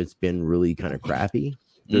lot of it's been really kind of crappy,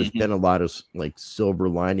 there's been a lot of like silver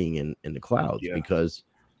lining in the clouds because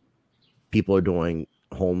people are doing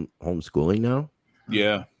homeschooling now.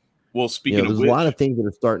 Yeah. Well, speaking of there's which, a lot of things that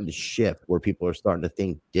are starting to shift where people are starting to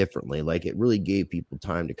think differently. Like it really gave people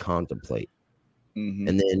time to contemplate.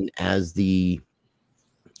 And then as the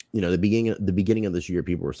beginning of this year,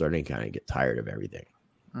 people were starting to kind of get tired of everything.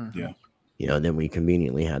 Yeah. You know, then we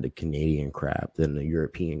conveniently had the Canadian crap, then the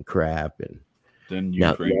European crap, and then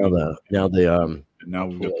now we've got the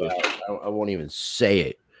I won't even say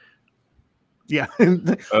it. Yeah.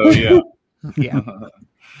 Oh yeah. Yeah.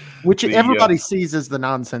 Which everybody sees as the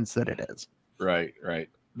nonsense that it is. Right.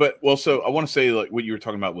 But well, so I want to say like what you were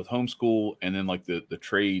talking about with homeschool and then like the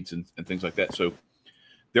trades and things like that. So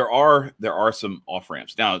there are some off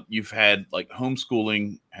ramps. Now you've had like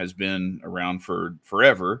homeschooling has been around for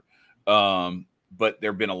forever. But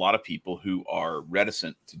there have been a lot of people who are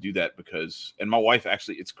reticent to do that because, and my wife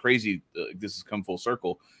actually, it's crazy. This has come full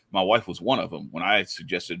circle. My wife was one of them. When I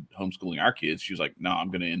suggested homeschooling our kids, she was like, no, I'm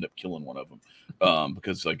going to end up killing one of them.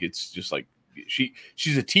 Because like, it's just like,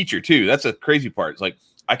 she's a teacher too. That's a crazy part. It's like,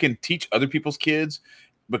 I can teach other people's kids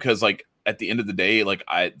because like at the end of the day, like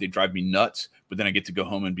they drive me nuts, but then I get to go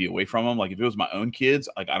home and be away from them. Like if it was my own kids,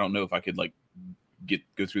 like, I don't know if I could like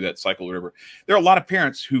go through that cycle or whatever. There are a lot of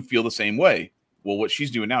parents who feel the same way. Well, what she's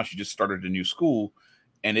doing now, she just started a new school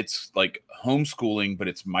and it's like homeschooling, but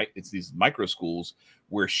it's these micro schools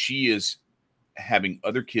where she is having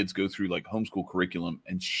other kids go through like homeschool curriculum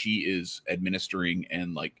and she is administering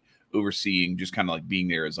and like overseeing, just kind of like being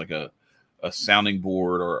there as like a sounding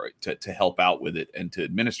board or to help out with it and to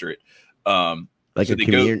administer it. Like so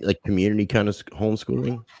a community kind of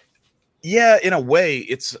homeschooling. Yeah, in a way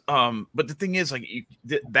it's but the thing is like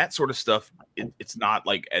that sort of stuff it's not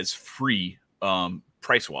like as free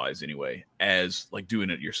price wise anyway as like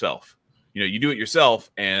doing it yourself. You know, you do it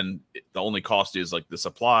yourself and the only cost is like the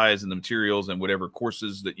supplies and the materials and whatever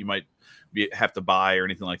courses that you might have to buy or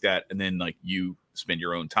anything like that, and then like you spend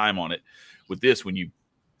your own time on it. With this, when you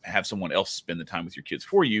have someone else spend the time with your kids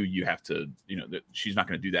for you, you have to, you know, she's not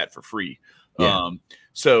going to do that for free.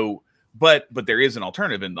 But there is an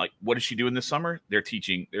alternative. And like, what is she doing this summer? They're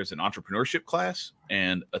teaching, there's an entrepreneurship class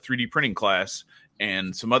and a 3D printing class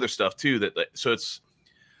and some other stuff too. So it's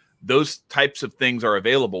those types of things are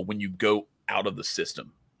available when you go out of the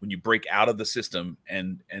system, when you break out of the system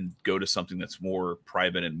and go to something that's more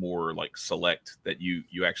private and more like select, that you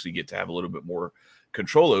actually get to have a little bit more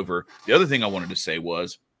control over. The other thing I wanted to say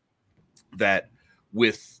was that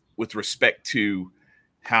with respect to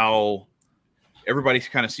how everybody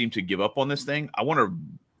kind of seemed to give up on this thing, I want to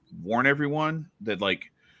warn everyone that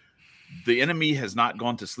like the enemy has not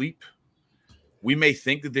gone to sleep. We may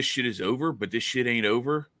think that this shit is over, but this shit ain't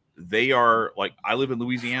over. They are like, I live in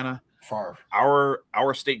Louisiana. Far.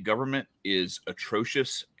 Our state government is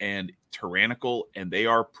atrocious and tyrannical, and they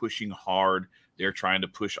are pushing hard. They're trying to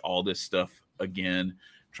push all this stuff again,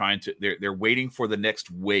 they're waiting for the next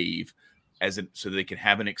wave so they can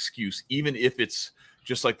have an excuse, even if it's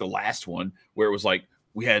just like the last one where it was like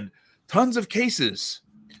we had tons of cases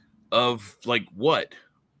of like what?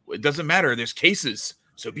 It doesn't matter. There's cases.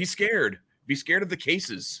 So be scared. Be scared of the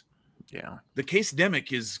cases. Yeah. The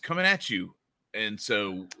case-demic is coming at you. And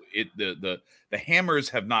so the hammers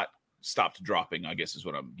have not stopped dropping, I guess is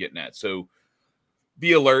what I'm getting at. So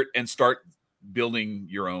be alert and start building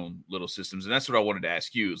your own little systems. And that's what I wanted to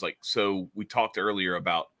ask you is like, so we talked earlier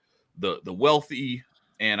about the wealthy,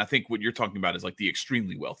 and I think what you're talking about is like the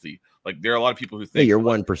extremely wealthy. Like there are a lot of people who think you're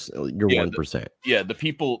 1%. You're 1%.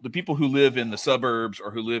 The people who live in the suburbs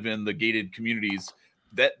or who live in the gated communities,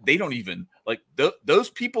 that they don't even like those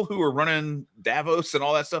people who are running Davos and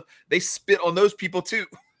all that stuff. They spit on those people too.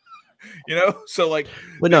 So like,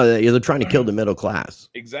 well, no, they're trying to kill the middle class.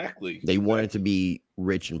 Exactly. They want it to be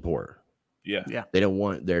rich and poor. Yeah. They don't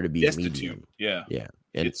want there to be destitute. Medium. Yeah.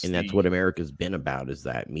 And that's what America's been about, is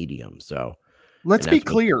that medium. So let's be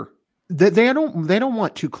clear. They don't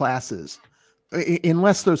want two classes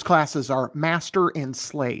unless those classes are master and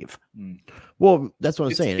slave. Well, that's what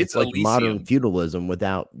I'm saying. It's like Elysium. modern feudalism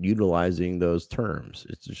without utilizing those terms.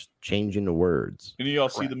 It's just changing the words. Can you all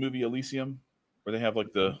see the movie Elysium, where they have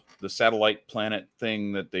like the satellite planet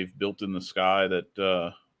thing that they've built in the sky that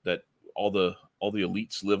all the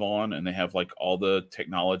elites live on, and they have like all the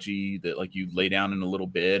technology that like you lay down in a little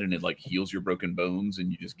bed and it like heals your broken bones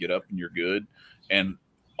and you just get up and you're good. And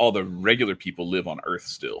all the regular people live on Earth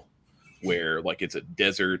still, where like it's a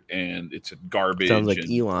desert and it's a garbage. Sounds like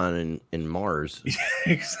Elon and Mars.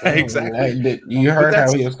 Exactly. You heard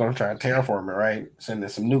how he was going to try to terraform it, right? Sending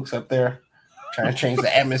some nukes up there, trying to change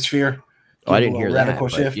the atmosphere. Oh, I didn't hear that. Radical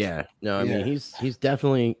shift. Yeah, no, I mean he's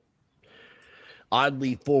definitely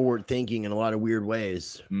oddly forward thinking in a lot of weird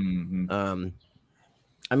ways. Mm-hmm.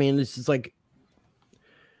 I mean, this is like,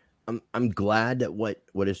 I'm glad that what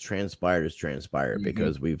has transpired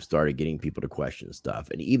because we've started getting people to question stuff,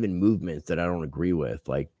 and even movements that I don't agree with,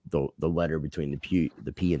 like the letter between the P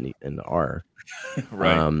and the R.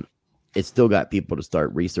 Right. It still got people to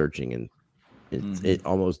start researching, and it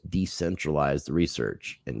almost decentralized the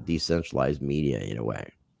research and decentralized media in a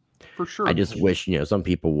way. For sure. I just wish, some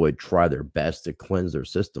people would try their best to cleanse their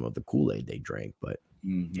system of the Kool-Aid they drank, but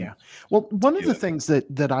yeah. Well, one of the things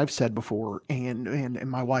that I've said before, and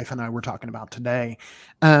my wife and I were talking about today,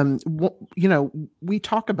 we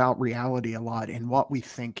talk about reality a lot and what we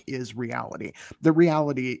think is reality. The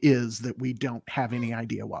reality is that we don't have any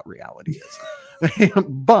idea what reality is,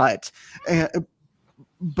 but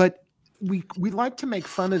we like to make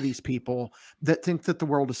fun of these people that think that the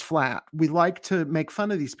world is flat. We like to make fun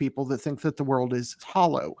of these people that think that the world is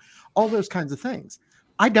hollow, all those kinds of things.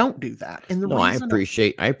 I don't do that. And I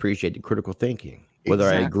appreciate the critical thinking, whether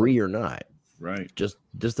I agree or not. Right. Just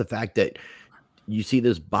the fact that you see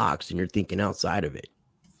this box and you're thinking outside of it.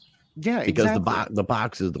 Yeah, because exactly. the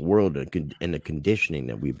box is the world and the conditioning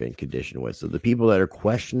that we've been conditioned with. So the people that are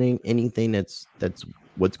questioning anything that's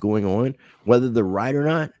what's going on, whether they're right or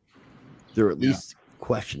not, they're at least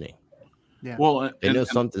questioning. Yeah. Well, they know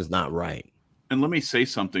something's not right. And let me say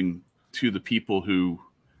something to the people who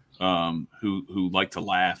like to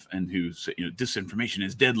laugh and who say, disinformation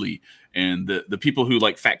is deadly, and the people who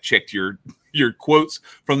like fact checked your quotes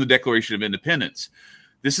from the Declaration of Independence.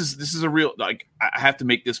 This is a real, like, I have to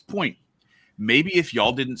make this point. Maybe if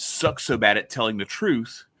y'all didn't suck so bad at telling the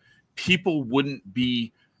truth, people wouldn't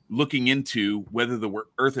be looking into whether the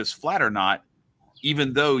Earth is flat or not,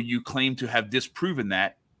 even though you claim to have disproven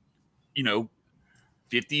that,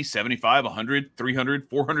 50, 75, 100, 300,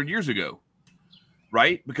 400 years ago.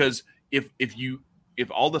 Right? Because if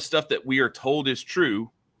all the stuff that we are told is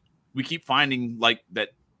true, we keep finding like that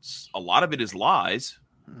a lot of it is lies.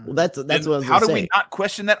 Well, that's what I was how do say. we not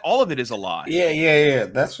question that all of it is a lie? Yeah.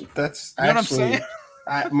 That's you know actually, what I'm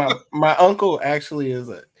saying? my uncle actually is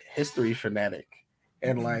a history fanatic,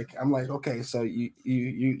 and like I'm like, okay, so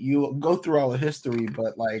you go through all the history,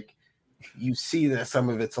 but like you see that some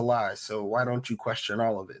of it's a lie, so why don't you question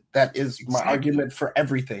all of it? That is my argument for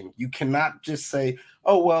everything. You cannot just say,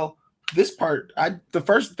 oh well, this part, the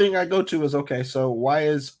first thing I go to is, okay, so why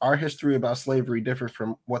is our history about slavery different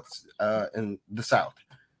from what's in the South?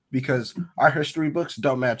 Because our history books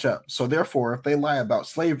don't match up. So therefore, if they lie about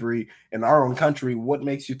slavery in our own country, what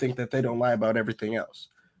makes you think that they don't lie about everything else?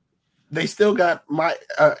 They still got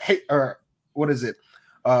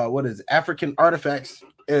African artifacts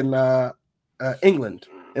in England,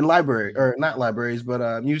 in library, or not libraries,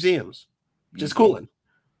 but museums, just cooling.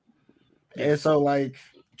 And so, like,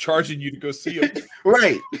 charging you to go see them,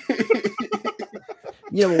 right?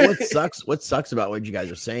 Yeah, well, what sucks about what you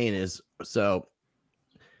guys are saying is, so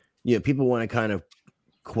people want to kind of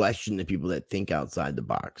question the people that think outside the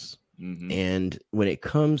box, and when it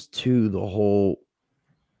comes to the whole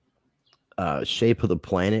shape of the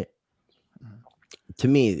planet, to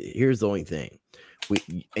me, here's the only thing.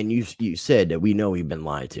 You said that we know we've been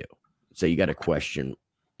lied to, so you got to question,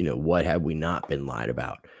 what have we not been lied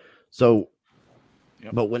about? So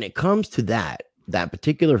Yep. But when it comes to that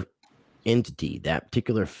particular entity, that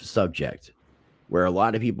particular subject, where a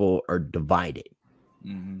lot of people are divided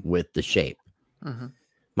with the shape,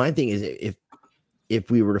 my thing is if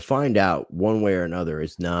we were to find out one way or another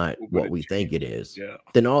it's not what we think it is,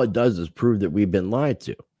 then all it does is prove that we've been lied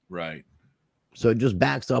to. Right. So it just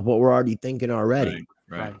backs up what we're already thinking already.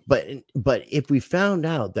 Right. But if we found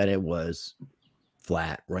out that it was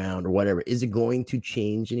flat, round, or whatever, is it going to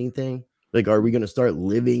change anything? Like, are we going to start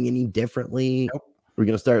living any differently? Nope. We're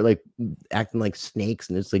going to start like acting like snakes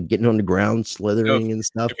and it's like getting on the ground, slithering and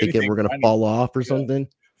stuff, thinking we're going to fall off or something.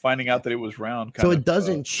 Finding out that it was round. So it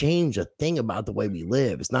doesn't change a thing about the way we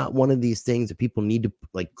live. It's not one of these things that people need to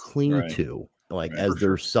like cling to, like as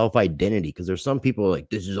their self-identity. Because there's some people like,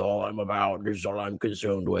 this is all I'm about. This is all I'm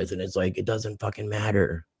concerned with. And it's like, it doesn't fucking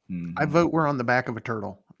matter. I vote we're on the back of a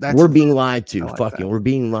turtle. We're being lied to. Like we're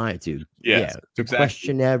being lied to. Exactly.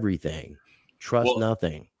 Question everything. Trust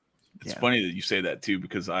nothing. It's funny that you say that too,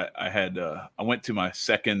 because I went to my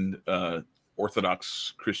second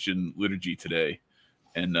Orthodox Christian liturgy today.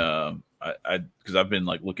 And because I've been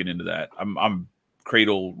like looking into that. I'm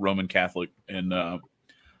cradle Roman Catholic, and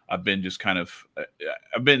I've been just kind of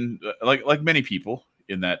I've been like many people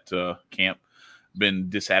in that camp, been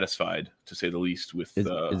dissatisfied to say the least with.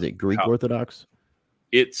 Is it Greek Orthodox?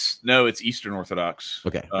 It's Eastern Orthodox.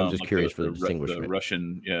 Okay, I was just curious for the distinguishment. The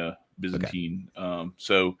Russian, Byzantine. Okay. But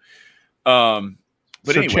so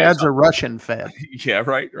anyway, Chad's a Russian fed. Yeah,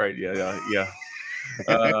 right, yeah.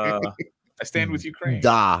 I stand with Ukraine.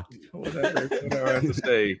 Da. Whatever I have to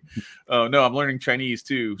say. No, I'm learning Chinese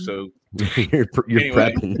too. So you're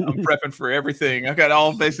anyway, prepping. I'm prepping for everything. I've got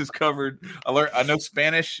all bases covered. I know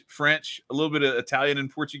Spanish, French, a little bit of Italian and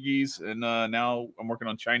Portuguese, and now I'm working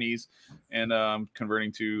on Chinese, and I'm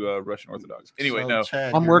converting to Russian Orthodox. Anyway, no,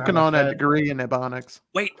 Chad, I'm working on a Fed. degree in Ebonics.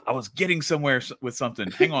 wait, I was getting somewhere with something.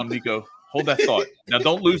 Hang on, Nico. Hold that thought. Now,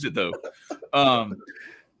 don't lose it though.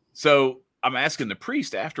 So I'm asking the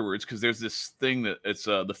priest afterwards, because there's this thing that it's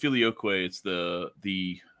the filioque. It's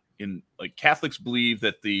the in like Catholics believe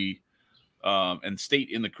that the and state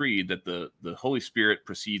in the creed that the Holy Spirit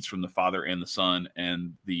proceeds from the Father and the Son,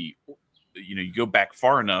 and you go back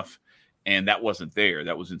far enough, and that wasn't there.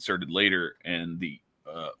 That was inserted later, and the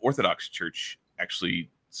Orthodox Church actually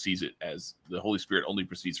sees it as the Holy Spirit only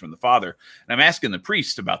proceeds from the Father. And I'm asking the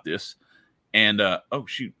priest about this, and oh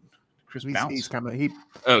shoot. Chris bounced. He's coming. He's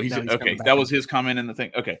okay. That was his comment in the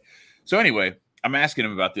thing. Okay. So anyway, I'm asking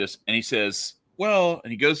him about this, and he says, well,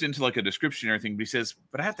 and he goes into like a description and everything, but he says,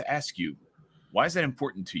 but I have to ask you, why is that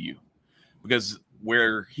important to you? Because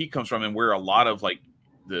where he comes from and where a lot of like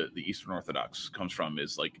the Eastern Orthodox comes from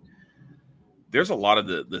is like, there's a lot of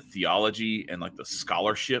the theology and like the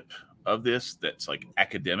scholarship of this that's like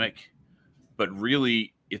academic, but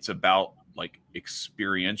really it's about like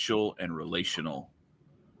experiential and relational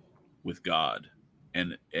with God,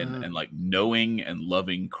 and like knowing and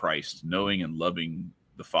loving Christ, knowing and loving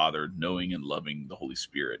the Father, knowing and loving the Holy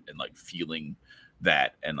Spirit, and like feeling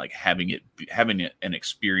that, and like having an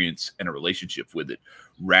experience and a relationship with it,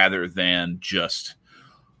 rather than just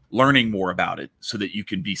learning more about it so that you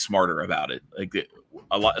can be smarter about it. Like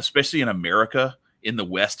a lot, especially in America, in the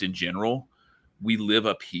West in general, we live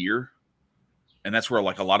up here. And that's where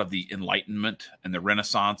like a lot of the Enlightenment and the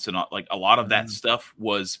Renaissance and like a lot of that stuff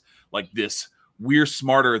was like this, we're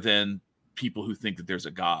smarter than people who think that there's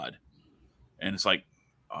a God. And it's like,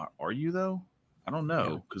 are you though? I don't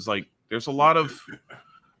know. Cause like there's a lot of,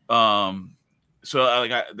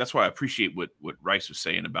 that's why I appreciate what Rice was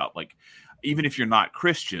saying about like, even if you're not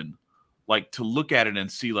Christian, like to look at it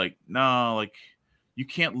and see like, no, like you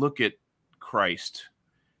can't look at Christ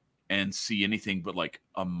and see anything but like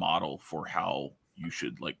a model for how you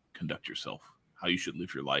should like conduct yourself, how you should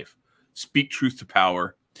live your life, speak truth to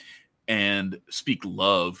power, and speak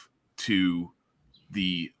love to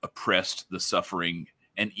the oppressed, the suffering,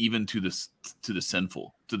 and even to the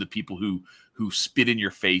sinful, to the people who spit in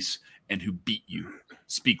your face and who beat you.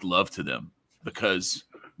 Speak love to them, because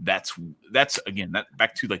that's again, that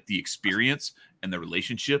back to like the experience and the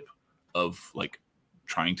relationship of like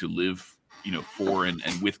trying to live, for and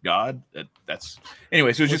with God. That's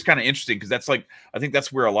anyway. So it's just kind of interesting, because that's like, I think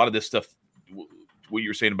that's where a lot of this stuff, what you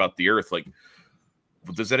were saying about the earth, like,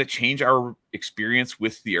 does that change our experience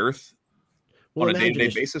with the earth on a day-to-day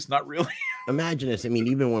basis? Not really. Imagine this. I mean,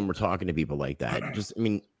 even when we're talking to people like that,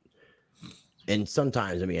 and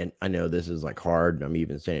sometimes, I know this is like hard, and I'm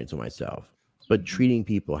even saying it to myself, but treating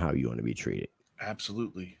people how you want to be treated.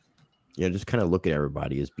 Absolutely. Just kind of look at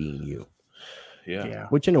everybody as being you. Yeah.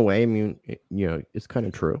 Which in a way, it's kind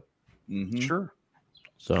of true. Mm-hmm. Sure.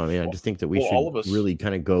 So I mean, I just think that we Well, all of should us- really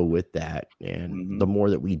kind of go with that, and Mhm. the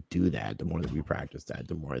more that we do that, the more that we practice that,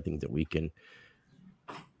 the more I think that we can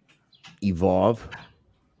evolve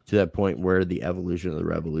to that point where the evolution of the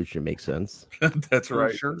revolution makes sense. That's For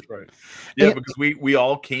right. sure. That's right. Yeah, And- because we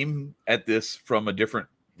all came at this from a different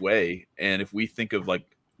way, and if we think of like,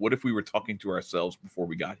 what if we were talking to ourselves before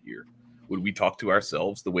we got here? Would we talk to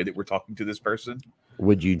ourselves the way that we're talking to this person?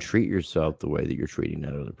 Would you treat yourself the way that you're treating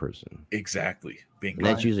that other person? Exactly. Being And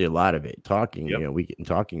that's usually a lot of it. Talking, Yep. you know,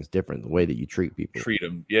 talking is different. The way that you treat people. treat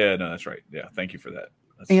them. Yeah, no, that's right. Yeah, thank you for that.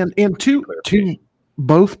 That's And to clarification.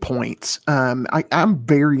 both points, I'm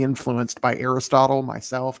very influenced by Aristotle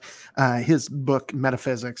myself. His book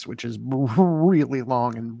Metaphysics, which is really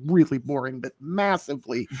long and really boring, but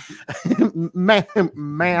massively,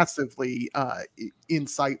 massively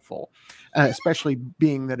insightful, especially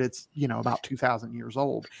being that it's about 2,000 years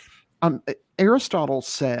old. Aristotle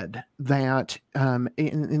said that,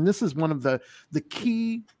 and this is one of the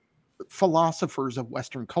key philosophers of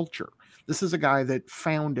Western culture. This is a guy that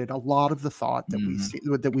founded a lot of the thought that we see,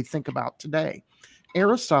 that we think about today.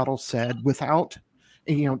 Aristotle said, without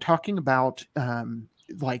talking about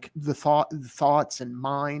like the thoughts and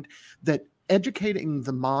mind, that educating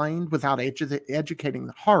the mind without educating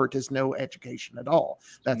the heart is no education at all.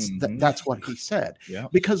 That's what he said. Yeah.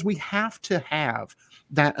 Because we have to have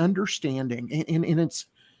that understanding, and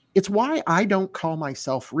it's why I don't call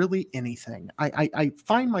myself really anything. I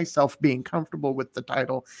find myself being comfortable with the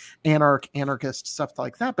title anarchist, stuff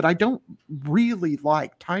like that, but I don't really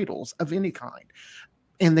like titles of any kind.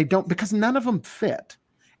 And they don't, because none of them fit.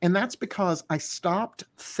 And that's because I stopped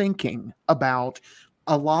thinking about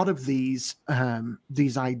a lot of these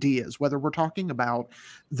ideas, whether we're talking about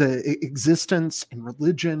the existence and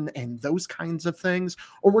religion and those kinds of things,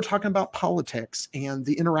 or we're talking about politics and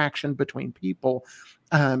the interaction between people,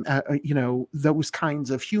 those kinds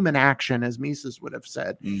of human action, as Mises would have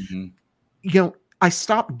said. I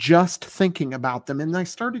stopped just thinking about them, and I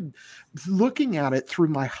started looking at it through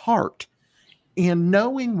my heart and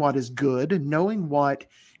knowing what is good and knowing what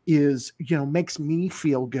is, makes me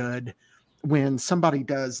feel good. When somebody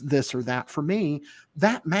does this or that for me,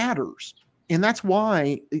 that matters. And that's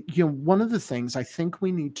why, one of the things I think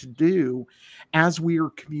we need to do as we are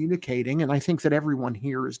communicating, and I think that everyone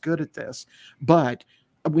here is good at this, but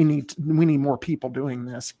we need more people doing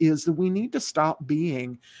this, is that we need to stop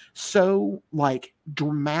being so like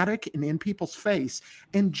dramatic and in people's face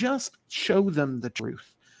and just show them the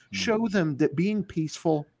truth. Show them that being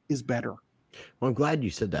peaceful is better. Well, I'm glad you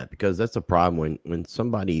said that, because that's a problem when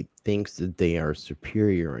somebody thinks that they are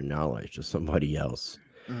superior in knowledge to somebody else,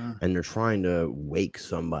 and they're trying to wake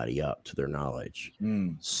somebody up to their knowledge.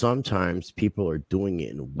 Sometimes people are doing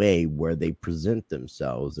it in a way where they present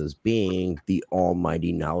themselves as being the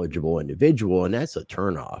almighty knowledgeable individual, and that's a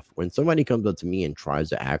turnoff. When somebody comes up to me and tries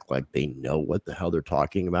to act like they know what the hell they're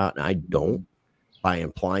talking about, and I don't, by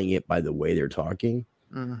implying it by the way they're talking,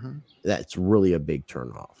 that's really a big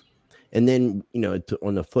turnoff. And then,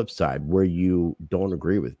 on the flip side, where you don't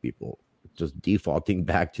agree with people, just defaulting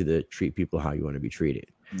back to the treat people how you want to be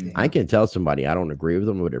treated. I can tell somebody I don't agree with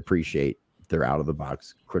them, but appreciate their out of the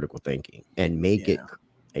box critical thinking and make it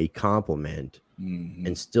a compliment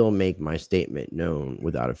and still make my statement known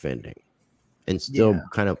without offending and still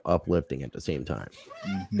kind of uplifting at the same time.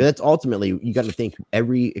 That's ultimately, you got to think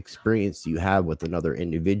every experience you have with another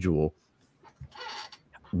individual,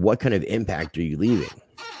 what kind of impact are you leaving?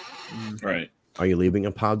 Right. Are you leaving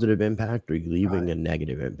a positive impact? Or are you leaving a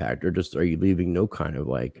negative impact? Or just are you leaving no kind of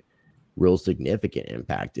like real significant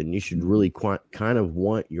impact? And you should really kind of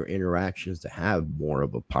want your interactions to have more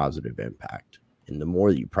of a positive impact. And the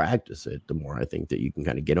more that you practice it, the more I think that you can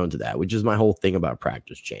kind of get onto that, which is my whole thing about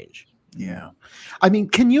practice change. Yeah. I mean,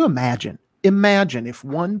 can you imagine if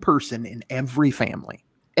one person in every family,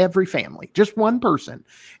 just one person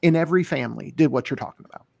in every family did what you're talking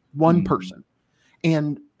about, one person,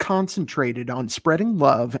 and concentrated on spreading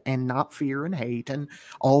love and not fear and hate and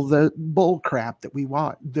all the bull crap that we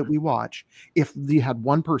watch. If you had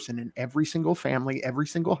one person in every single family, every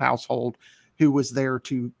single household who was there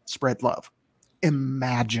to spread love,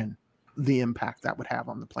 imagine the impact that would have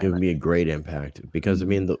on the It would planet. be a great impact, because I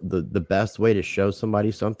mean, the best way to show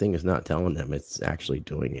somebody something is not telling them, it's actually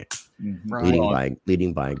doing it. Right.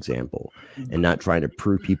 Leading by example, and not trying to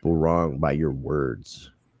prove people wrong by your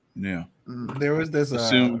words. Yeah. There was this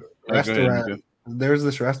Assume. restaurant. There was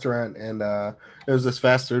this restaurant, and there was this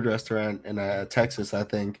fast food restaurant in Texas, I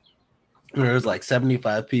think. There was like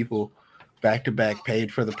 75 people back to back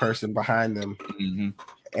paid for the person behind them.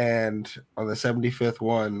 And on the 75th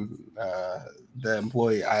one, the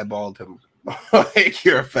employee eyeballed him Like,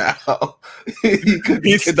 you're a foul.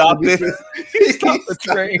 He stopped it. He stopped the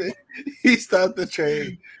train. He stopped the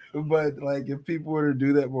train. But like, if people were to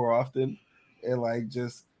do that more often and like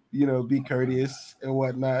just be courteous and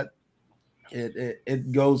whatnot,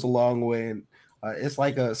 it goes a long way. And it's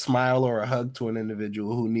like a smile or a hug to an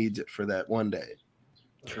individual who needs it for that one day.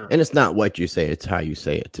 Sure. And it's not what you say, it's how you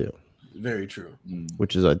say it too. Very true.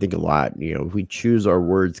 Which is, I think, a lot. If we choose our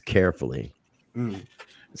words carefully.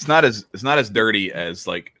 It's not as dirty as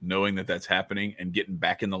like knowing that that's happening and getting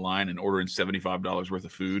back in the line and ordering $75 worth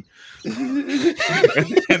of food and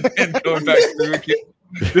going back through again.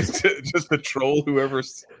 Just to troll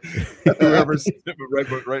whoever's right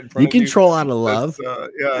in front You of can troll out of love.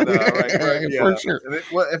 right, For sure. And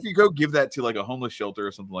if you go give that to like a homeless shelter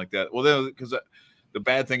or something like that, well, then because the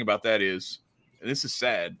bad thing about that is, and this is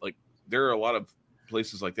sad, like there are a lot of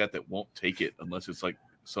places like that won't take it unless it's like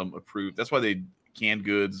some approved. That's why canned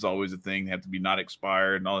goods is always a thing. They have to be not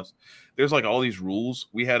expired and all this. There's like all these rules.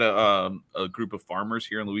 We had a group of farmers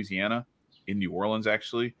here in Louisiana, in New Orleans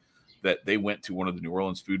actually, that they went to one of the New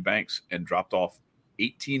Orleans food banks and dropped off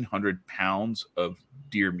 1,800 pounds of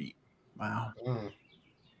deer meat. Wow.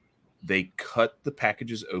 They cut the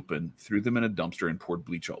packages open, threw them in a dumpster, and poured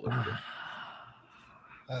bleach all over them.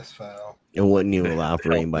 That's foul. And wouldn't you allow for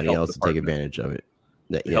The anybody health else to take advantage of it?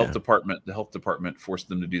 The health department forced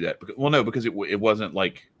them to do that. Because it wasn't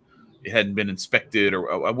like it hadn't been inspected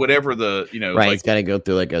or whatever the right. Like, it's got to go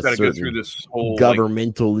through like a certain go through this whole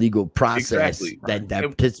governmental legal process Exactly. that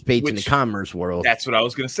participates in the Which- commerce world. That's what I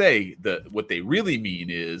was going to say. What they really mean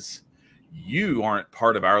is you aren't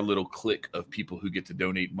part of our little clique of people who get to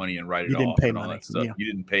donate money and write it You didn't off pay and all money, that stuff. yeah. You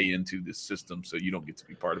didn't pay into this system, so you don't get to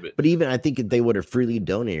be part of it. But even I think if they would have freely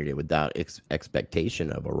donated it without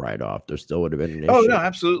expectation of a write off, there still would have been an issue. Oh no,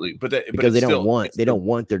 absolutely. But Because they don't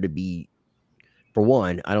want there to be. For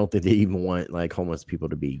one, I don't think they even want like homeless people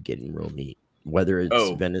to be getting real meat, whether it's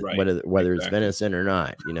whether it's venison or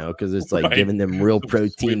not. Because it's like giving them real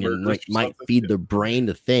protein and like might feed their brain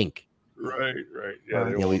to think. Right.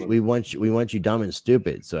 Yeah, we want you dumb and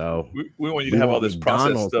stupid. So we want you to have all this processed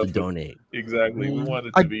McDonald's stuff to donate. Exactly. We want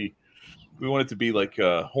it to be like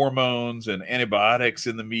hormones and antibiotics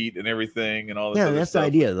in the meat and everything and all this. Yeah, other that's stuff. the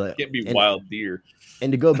idea. It can't be wild deer.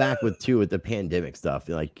 And to go back with the pandemic stuff,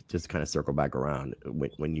 like just kind of circle back around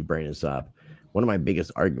when you bring this up, one of my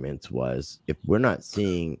biggest arguments was if we're not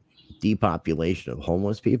seeing depopulation of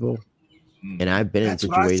homeless people, and I've been in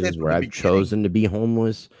situations where I've chosen to be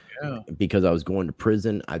homeless because I was going to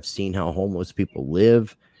prison. I've seen how homeless people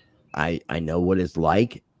live. I know what it's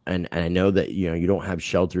like. And I know that, you don't have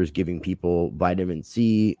shelters giving people vitamin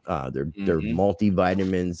C. They're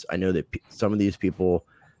multivitamins. I know that some of these people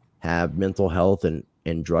have mental health and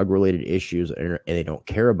drug related issues and they don't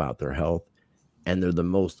care about their health. And they're the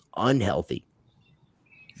most unhealthy.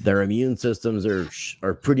 Their immune systems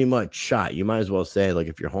are pretty much shot. You might as well say, like,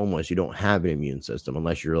 if you're homeless, you don't have an immune system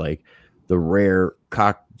unless you're like the rare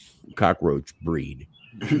cockroach breed.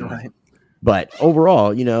 Right. But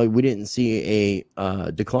overall, we didn't see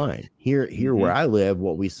a decline. Here where I live,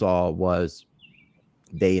 what we saw was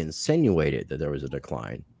they insinuated that there was a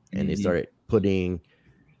decline. And they started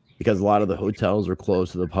because a lot of the hotels were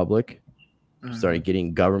closed to the public, started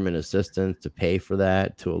getting government assistance to pay for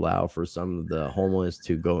that, to allow for some of the homeless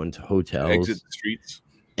to go into hotels, Exit the streets,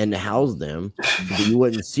 and to house them. But you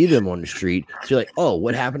wouldn't see them on the street. So you're like, oh,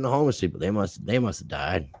 what happened to homeless people? They must have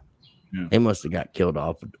died. Yeah. They must have got killed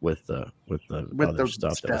off with the other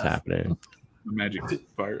stuff that was happening. The magic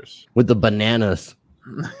virus. With the bananas.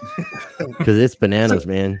 Because it's bananas,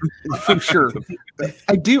 man. For sure.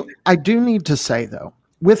 I do need to say though,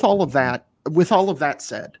 with all of that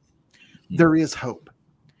said, there is hope.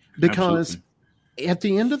 Because at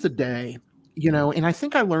the end of the day, and I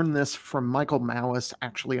think I learned this from Michael Malice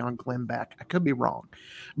actually on Glenn Beck. I could be wrong,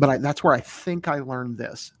 but that's where I think I learned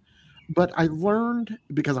this. But I learned,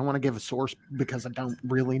 because I want to give a source because I don't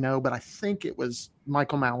really know, but I think it was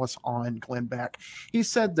Michael Malice on Glenn Beck. He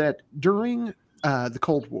said that during the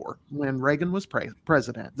Cold War, when Reagan was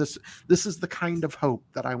president, this is the kind of hope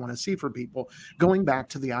that I want to see for people, going back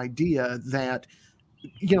to the idea that,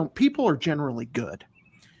 people are generally good.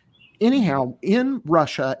 Anyhow, in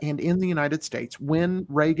Russia and in the United States, when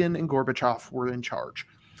Reagan and Gorbachev were in charge,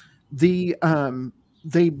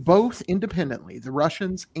 they both independently, the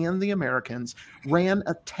Russians and the Americans, ran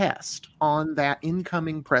a test on that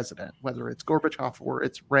incoming president, whether it's Gorbachev or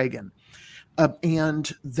it's Reagan.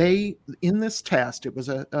 And they, in this test, it was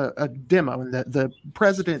a demo, and the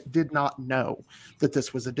president did not know that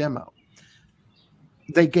this was a demo.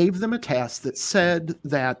 They gave them a test that said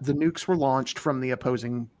that the nukes were launched from the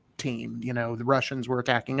opposing team. You know, the Russians were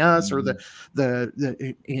attacking us, or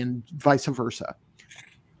the and vice versa.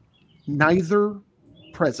 Neither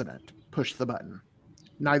president pushed the button.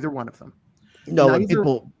 Neither one of them. No, Neither-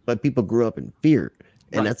 but people grew up in fear.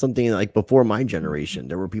 And Right. that's something like before my generation,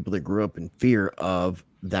 there were people that grew up in fear of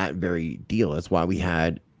that very deal. That's why we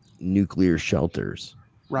had nuclear shelters,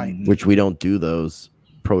 Right. which we don't do those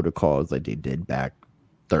protocols like they did back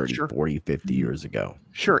 30, Sure. 40, 50 years ago.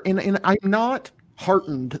 Sure, and I'm not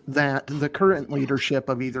heartened that the current leadership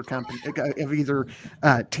of either company, of either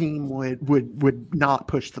team would not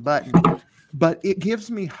push the button. But it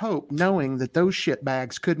gives me hope knowing that those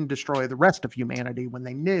shitbags couldn't destroy the rest of humanity when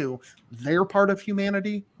they knew their part of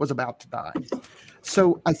humanity was about to die.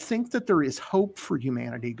 So I think that there is hope for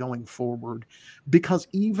humanity going forward, because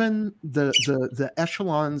even the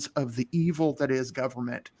echelons of the evil that is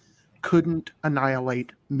government couldn't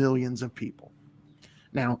annihilate millions of people.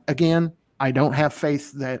 Now, again, I don't have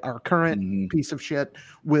faith that our current piece of shit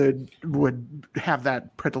would have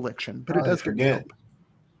that predilection, but it does give me hope.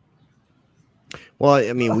 Well,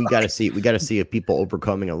 I mean, we got to see if people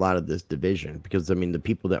overcoming a lot of this division, because I mean, the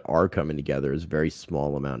people that are coming together is a very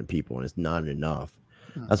small amount of people, and it's not enough.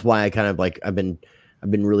 That's why I kind of like I've been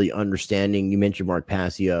really understanding. You mentioned Mark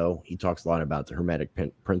Passio. He talks a lot about the Hermetic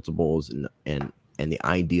principles and the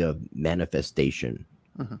idea of manifestation.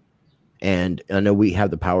 And I know we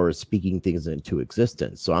have the power of speaking things into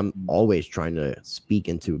existence. So I'm always trying to speak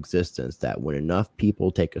into existence that when enough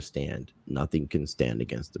people take a stand, nothing can stand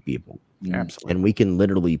against the people. Absolutely. And we can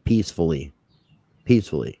literally peacefully,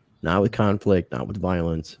 not with conflict, not with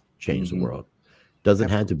violence, change the world. Doesn't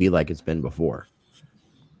have to be like it's been before.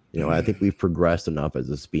 You know, I think we've progressed enough as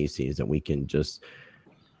a species that we can just.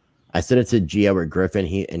 I said it to G. Edward Griffin,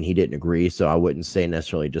 he didn't agree, so I wouldn't say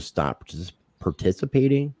necessarily just stop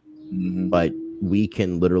participating, but we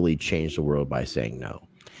can literally change the world by saying no.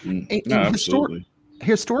 Absolutely.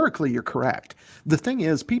 Historically, you're correct. The thing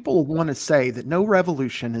is, people want to say that no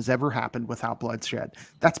revolution has ever happened without bloodshed.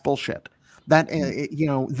 That's bullshit. That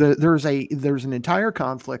there's an entire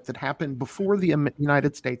conflict that happened before the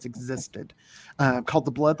United States existed, called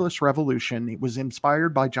the Bloodless Revolution. It was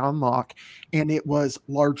inspired by John Locke, and it was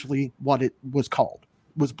largely what it was called,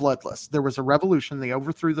 was bloodless. There was a revolution. They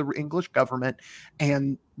overthrew the English government,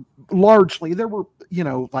 and largely there were,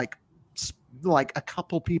 like a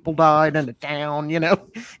couple people died in a town,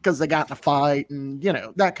 because they got in a fight and,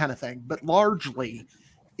 that kind of thing. But largely,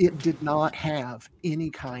 it did not have any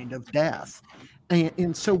kind of death.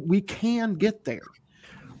 And so we can get there.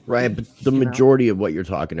 Right. But the majority of what you're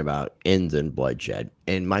talking about ends in bloodshed.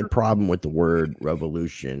 And my problem with the word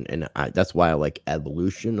revolution, and that's why I like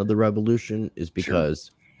evolution of the revolution, is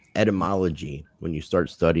because etymology, when you start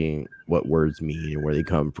studying what words mean and where they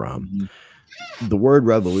come from, the word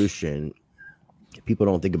revolution, people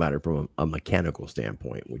don't think about it from a mechanical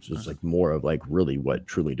standpoint, which is like more of like really what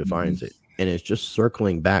truly defines it. And it's just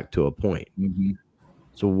circling back to a point.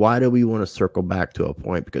 So why do we want to circle back to a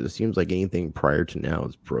point? Because it seems like anything prior to now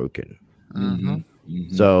is broken.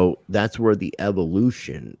 So that's where the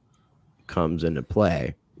evolution comes into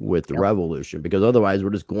play with the revolution, because otherwise we're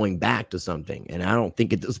just going back to something. And I don't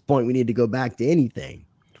think at this point we need to go back to anything.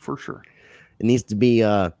 For sure. It needs to be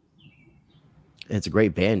it's a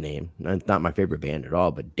great band name. It's not my favorite band at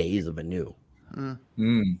all, but Days of Anew.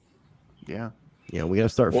 Yeah. We got to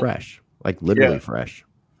start fresh, like literally fresh.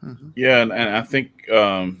 Yeah, and I think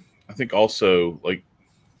also, like,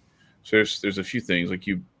 so there's a few things, like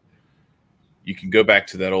you can go back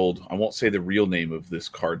to that old, I won't say the real name of this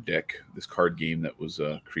card deck, this card game that was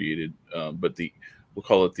created, but we'll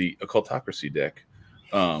call it the Occultocracy deck.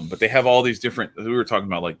 But they have all these different, we were talking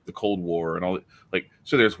about like the Cold War and all, like,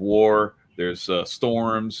 so there's war, there's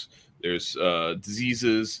storms, there's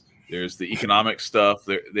diseases, there's the economic stuff.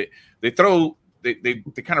 They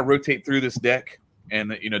kind of rotate through this deck. And,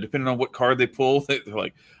 depending on what card they pull, they're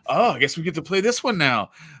like, oh, I guess we get to play this one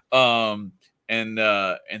now. And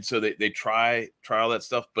so they try all that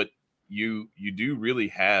stuff. But you do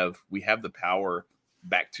really we have the power,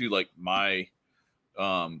 back to like my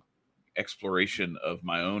exploration of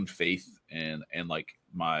my own faith and like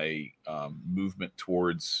my movement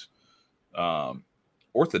towards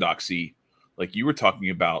orthodoxy. Like you were talking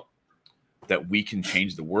about, that we can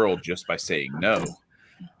change the world just by saying no.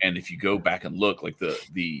 And if you go back and look, like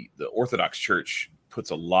the Orthodox Church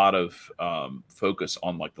puts a lot of focus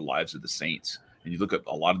on like the lives of the saints, and you look at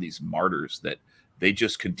a lot of these martyrs that they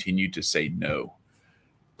just continue to say no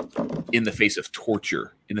in the face of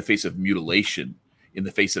torture, in the face of mutilation, in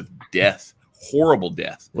the face of death, horrible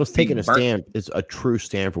death. Well, it's taking a stand. It's a true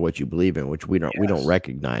stand for what you believe in, which we don't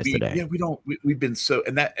recognize today. Yeah, we don't. We've been so,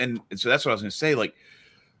 and so that's what I was going to say. Like,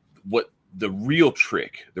 what the real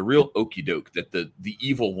trick, the real okie doke that the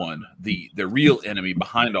evil one, the real enemy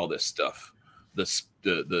behind all this stuff,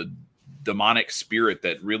 the demonic spirit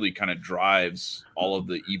that really kind of drives all of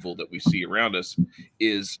the evil that we see around us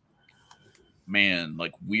is, man,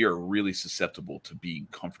 like we are really susceptible to being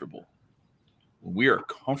comfortable. When we are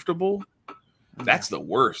comfortable, that's the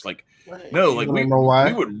worst. Like, no, like we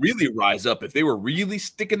would really rise up if they were really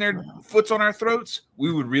sticking their foots on our throats.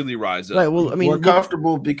 We would really rise up. Right. Well, I mean, we're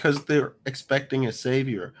comfortable because they're expecting a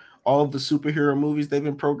savior. All of the superhero movies they've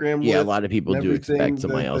been programmed with. Yeah, a lot of people do expect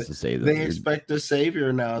somebody else to say that. They expect a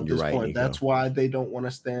savior now at this point. Nico. That's why they don't want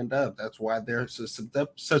to stand up. That's why they're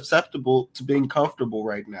susceptible to being comfortable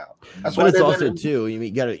right now. That's why it's also too.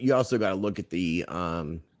 You also got to look at the.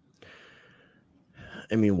 I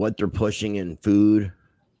mean, what they're pushing in food,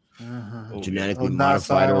 genetically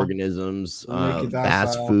modified organisms,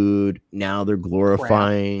 fast food. Now they're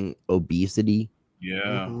glorifying obesity.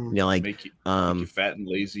 Yeah, like make you fat and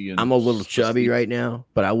lazy. And I'm a little chubby right now,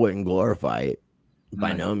 but I wouldn't glorify it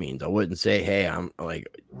by no means. I wouldn't say, "Hey, I'm like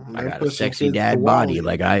I got a sexy dad body."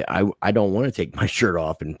 Like I don't want to take my shirt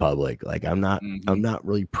off in public. Like I'm not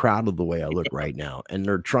really proud of the way I look right now, and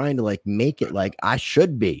they're trying to like make it like I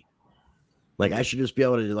should be. Like I should just be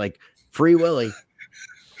able to like Free Willy.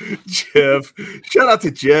 Jeff, shout out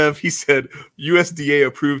to Jeff. He said USDA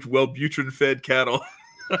approved Wellbutrin fed cattle.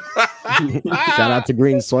 Shout out to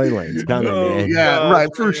Green Soylent. Man. Yeah, right,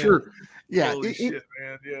 for sure. Yeah, shit,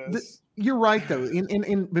 man. Yes. You're right though.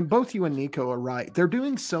 In both you and Nico are right. They're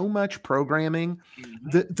doing so much programming.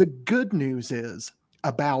 The good news is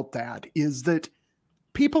about that is that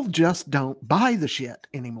people just don't buy the shit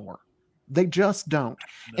anymore. They just don't.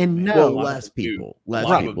 And less people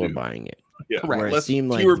are buying it. Yeah, where it seemed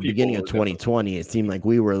like the beginning of 2020, it seemed like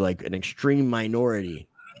we were like an extreme minority.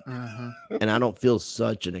 And I don't feel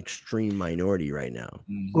such an extreme minority right now.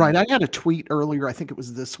 Right. I had a tweet earlier, I think it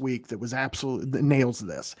was this week, that was absolutely nails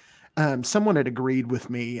this. Someone had agreed with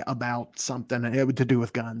me about something to do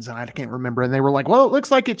with guns, and I can't remember. And they were like, well, it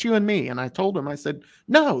looks like it's you and me. And I told them, I said,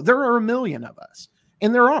 no, there are a million of us.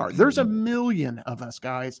 And there's a million of us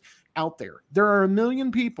guys out there. There are a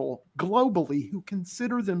million people globally who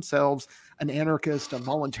consider themselves an anarchist, a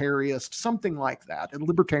voluntarist, something like that, a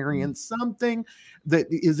libertarian, something that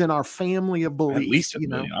is in our family of beliefs. At least a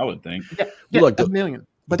million, I would think. Yeah, look, a million.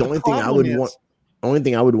 But the only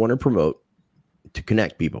thing I would want to promote to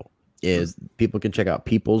connect people is people can check out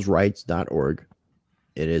peoplesrights.org.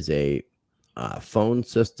 It is a phone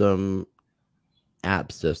system,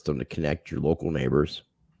 app system to connect your local neighbors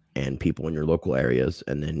and people in your local areas,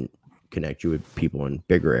 and then connect you with people in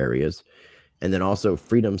bigger areas. And then also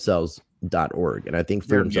freedomcells.org. And I think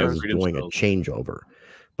Freedom Cells is doing a changeover,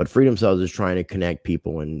 but Freedom Cells is trying to connect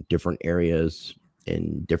people in different areas,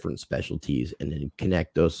 in different specialties, and then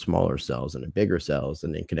connect those smaller cells into bigger cells,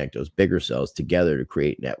 and then connect those bigger cells together to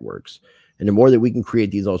create networks. And the more that we can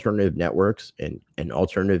create these alternative networks and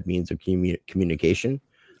alternative means of communication,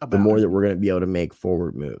 the more that we're going to be able to make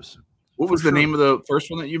forward moves. What was the name of the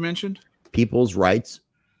first one that you mentioned? People's Rights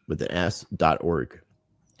with an S.org.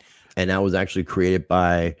 And that was actually created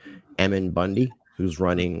by Ammon Bundy, who's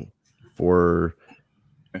running for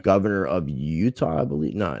governor of Utah, I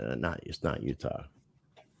believe. No, it's not Utah.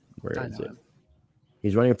 Where is it?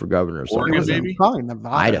 He's running for governor of Oregon, maybe? Probably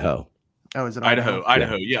Nevada. Idaho. Oh, is it Idaho?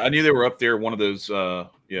 Yeah, I knew they were up there. One of those.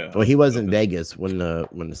 Yeah. Well, he was in Vegas when the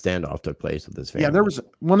standoff took place with his family. Yeah, there was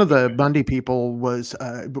one of the Bundy people was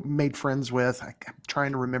made friends with. I'm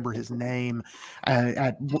trying to remember his name.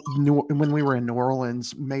 When we were in New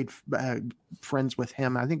Orleans, made friends with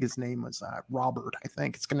him. I think his name was Robert. I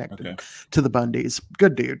think it's connected to the Bundys.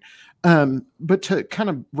 Good dude. But to kind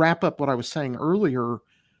of wrap up what I was saying earlier.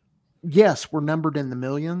 Yes, we're numbered in the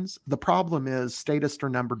millions. The problem is statists are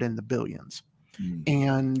numbered in the billions.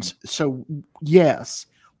 And so, yes,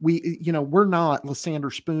 we're not Lysander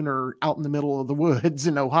Spooner out in the middle of the woods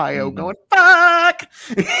in Ohio going, fuck.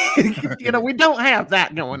 We don't have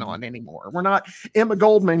that going on anymore. We're not Emma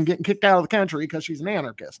Goldman getting kicked out of the country because she's an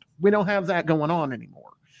anarchist. We don't have that going on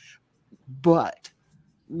anymore. But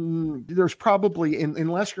there's probably,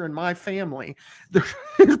 unless you're in my family,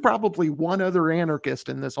 there's probably one other anarchist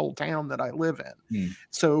in this whole town that I live in.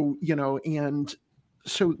 So, and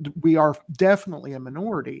so we are definitely a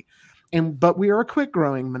minority, but we are a quick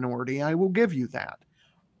growing minority. I will give you that.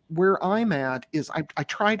 Where I'm at is I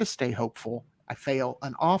try to stay hopeful. I fail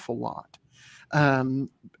an awful lot.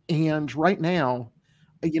 And right now,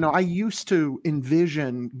 I used to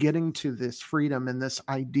envision getting to this freedom and this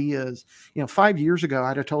ideas. 5 years ago,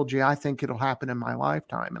 I'd have told you I think it'll happen in my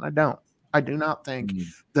lifetime, and I don't. I do not think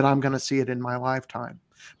that I'm going to see it in my lifetime.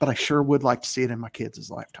 but I sure would like to see it in my kids'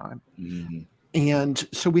 lifetime. Mhm. And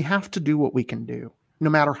so we have to do what we can do, no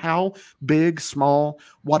matter how big, small,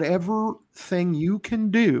 whatever thing you can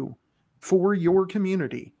do for your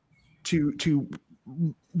community to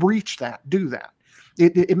reach that, do that.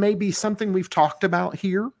 It may be something we've talked about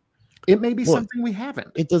here. It may be Well, something we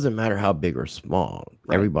haven't. It doesn't matter how big or small.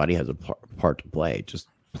 Right. Everybody has a part to play. Just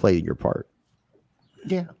play your part.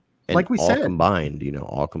 Yeah. And Like we all said. combined,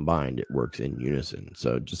 all combined, it works in unison.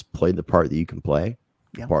 So just play the part that you can play,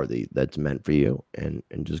 Yeah. the part that's meant for you, and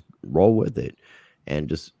just roll with it. And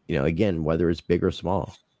just, again, whether it's big or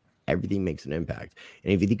small, everything makes an impact.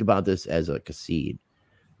 And if you think about this as like a seed,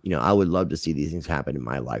 I would love to see these things happen in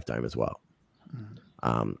my lifetime as well.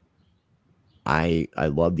 Mhm. I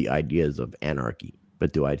love the ideas of anarchy,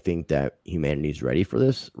 but do I think that humanity's ready for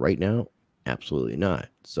this right now? Absolutely not.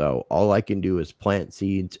 So all I can do is plant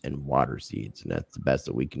seeds and water seeds, and that's the best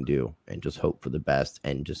that we can do, and just hope for the best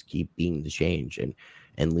and just keep being the change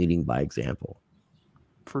and leading by example.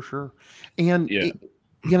 For sure. And Yeah.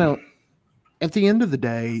 at the end of the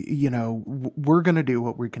day, we're going to do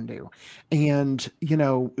what we can do. And,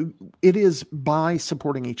 it is by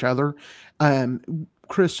supporting each other.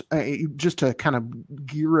 Chris, just to kind of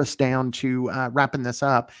gear us down to wrapping this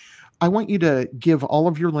up, I want you to give all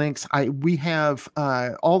of your links. We have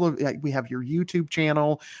we have your YouTube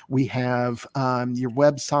channel, we have your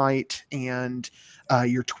website, and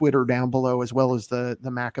your Twitter down below, as well as the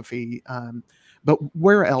McAfee. But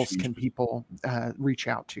where else can people reach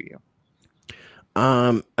out to you?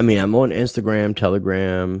 I'm on Instagram,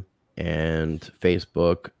 Telegram, and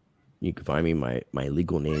Facebook. You can find me my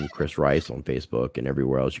legal name, Chris Rice, on Facebook, and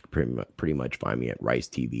everywhere else you can pretty much find me at Rice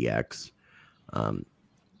TVX.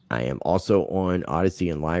 I am also on Odyssey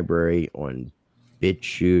and Library, on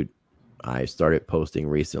BitChute. I started posting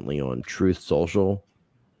recently on Truth Social,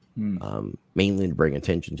 mainly to bring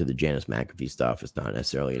attention to the Janice McAfee stuff. It's not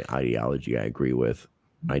necessarily an ideology I agree with.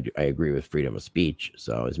 I agree with freedom of speech.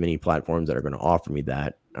 So as many platforms that are going to offer me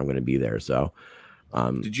that, I'm going to be there. So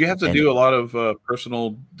did you have to do a lot of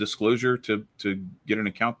personal disclosure to get an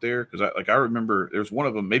account there? Because I remember there's one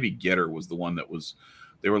of them, maybe Getter was the one that was,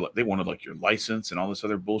 they wanted like your license and all this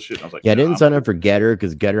other bullshit. And I was like, I didn't sign up for Getter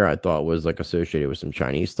because Getter I thought was like associated with some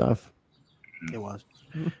Chinese stuff. It was.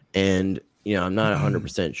 And I'm not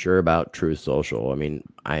 100% sure about Truth Social. I mean,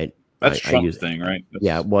 that's Trump's use thing, right?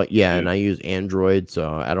 And I use Android,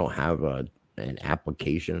 so I don't have an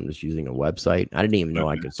application. I'm just using a website. I didn't even know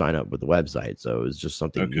I could sign up with the website, so it was just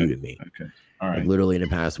something new to me. Okay, all right. Like literally in the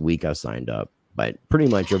past week, I signed up, but pretty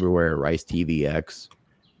much everywhere, Rice TVX.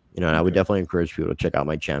 And I would definitely encourage people to check out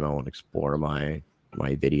my channel and explore my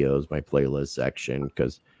videos, my playlist section,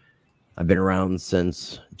 because I've been around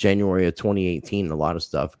since January of 2018. A lot of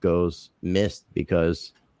stuff goes missed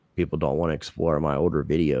because people don't want to explore my older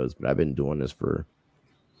videos, but I've been doing this for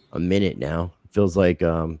a minute now. Feels like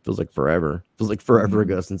forever. Feels like forever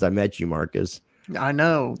ago since I met you, Marcus. I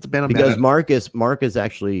know it's been a because minute. Marcus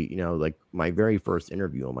actually, like my very first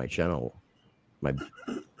interview on my channel,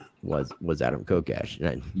 was Adam Kokesh,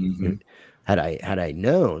 and had I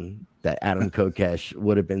known that Adam Kokesh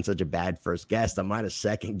would have been such a bad first guest, I might have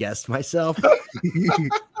second guessed myself.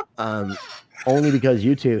 Only because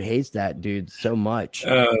YouTube hates that dude so much,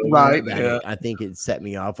 right? I think it set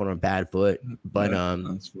me off on a bad foot. But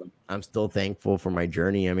I'm still thankful for my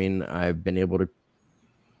journey. I mean, I've been able to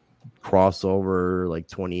cross over like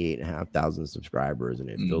 28,500 subscribers, and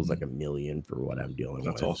it feels like 1 million for what I'm dealing with.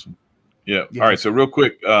 That's awesome. Yeah. All right. So real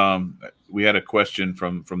quick, we had a question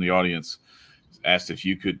from the audience. Asked if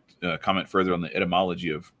you could comment further on the etymology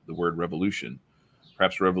of the word revolution.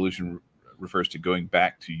 Perhaps revolution refers to going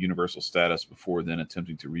back to universal status before then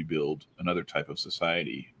attempting to rebuild another type of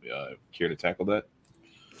society. Care to tackle that?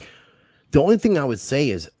 The only thing I would say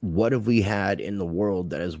is, what have we had in the world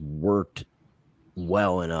that has worked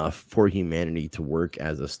well enough for humanity to work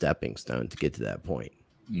as a stepping stone to get to that point?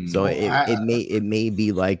 So it may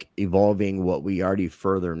be like evolving what we already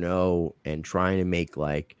further know and trying to make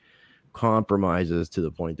like compromises to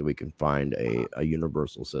the point that we can find a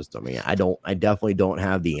universal system. I mean, I definitely don't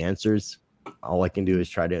have the answers. All I can do is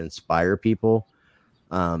try to inspire people.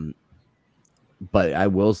 But I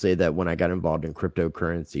will say that when I got involved in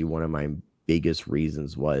cryptocurrency, one of my biggest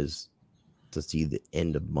reasons was to see the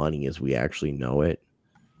end of money as we actually know it.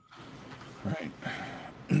 Right.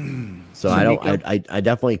 So I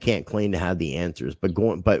definitely can't claim to have the answers, but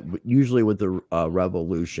usually with the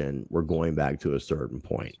revolution, we're going back to a certain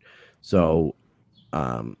point. So,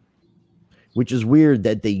 which is weird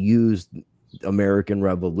that they used American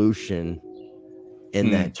Revolution in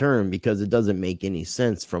that term, because it doesn't make any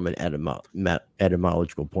sense from an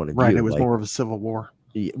etymological point of view. Right. It was more of a civil war.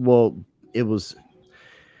 Well, it wasn't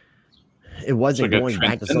like a going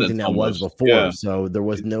back to something transcendence that was almost. before. Yeah. So there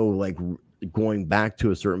was no like going back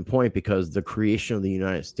to a certain point, because the creation of the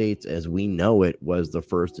United States as we know it was the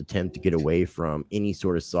first attempt to get away from any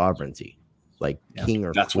sort of sovereignty, like king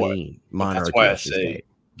or That's why- queen, But that's monarchy, why I I should say. say.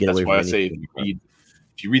 Get That's away why from I say anything.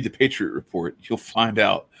 if you read the Patriot Report, you'll find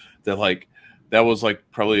out that like that was like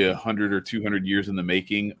probably 100 or 200 years in the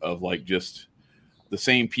making of like just the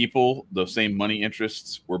same people, the same money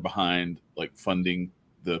interests were behind like funding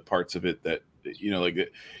the parts of it that like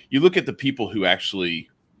you look at the people who actually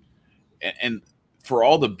and for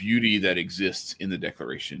all the beauty that exists in the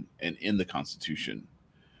Declaration and in the Constitution,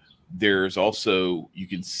 there's also you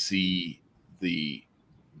can see the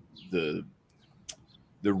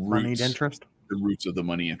Moneyed roots interest. the roots of the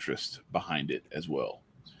money interest behind it as well.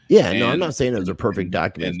 Yeah, no, I'm And- not saying those are perfect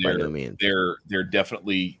documents by they're no means. they're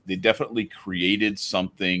definitely created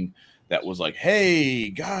something that was like, hey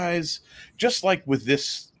guys, just like with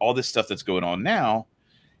all this stuff that's going on now,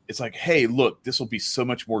 it's like, hey, look, this will be so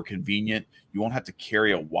much more convenient. You won't have to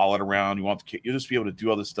carry a wallet around. You'll just be able to do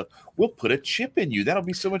all this stuff. We'll put a chip in you. That'll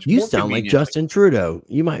be so much You more sound like convenient. Justin Trudeau.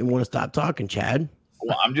 You might want to stop talking, Chad.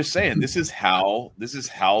 Well, I'm just saying this is how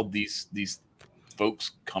these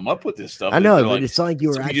folks come up with this stuff. I know, They're but like, it's not like you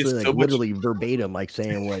were so we actually just like so much- literally verbatim, like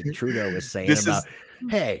saying what Trudeau was saying This is- about,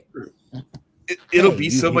 hey, it'll Hey, be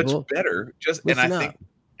you so much people, better. Just listen and I up. think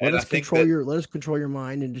Let and us I think control that- let us control your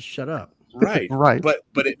mind and just shut up. right, Right. But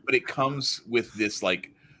it comes with this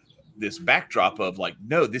like this backdrop of like,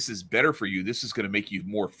 no, this is better for you. This is going to make you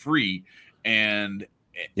more free, and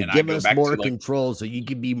I Give go us back more to like control so you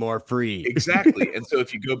can be more free. exactly. And so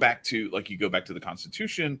if you go back to the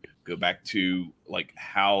Constitution, go back to like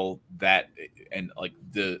how that and like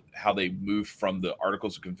how they moved from the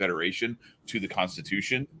Articles of Confederation to the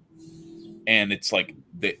Constitution, and it's like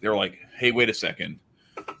they're like, hey, wait a second,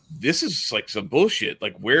 this is like some bullshit.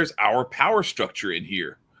 Like, where's our power structure in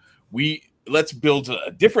here? Let's build a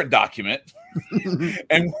different document,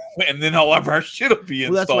 and then all of our shit will be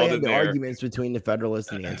Well, that's why installed you have in the there. arguments between the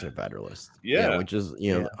Federalists and the Anti-Federalists. Yeah. Which is,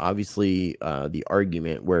 obviously the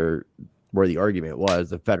argument where the argument was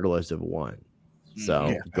the Federalists have won. So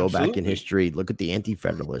Yeah, go back in absolutely. history, look at the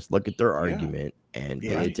Anti-Federalists, look at their argument, and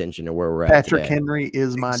Yeah. pay attention to where we're at Patrick today. Henry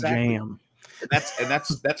is my Exactly. jam. And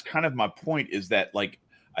that's kind of my point, is that like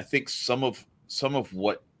I think some of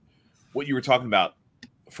what you were talking about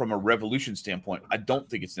from a revolution standpoint, I don't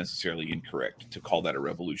think it's necessarily incorrect to call that a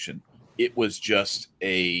revolution. It was just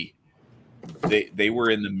they were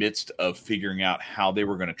in the midst of figuring out how they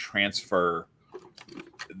were going to transfer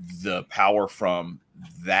the power from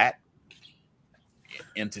that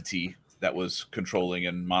entity that was controlling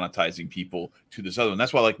and monetizing people to this other one.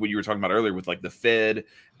 That's why, like what you were talking about earlier with like the Fed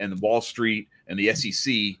and the Wall Street and the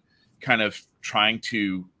SEC kind of trying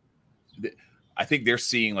to, I think they're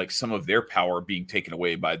seeing like some of their power being taken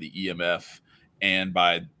away by the EMF and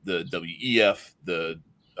by the WEF, the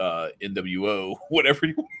NWO, whatever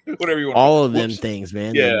you want. All of them things,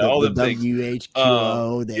 man. Yeah, the, all the them things.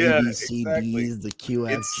 WHQO, the yeah, ABCDs, the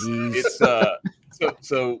QFGs.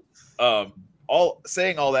 It's all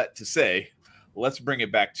saying all that to say, let's bring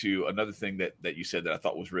it back to another thing that you said that I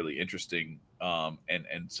thought was really interesting, and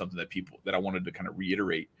something that I wanted to kind of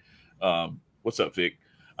reiterate. What's up, Vic?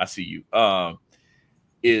 I see you.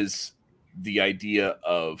 Is the idea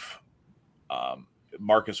of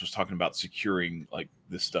Marcus was talking about securing like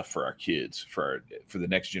this stuff for our kids, for the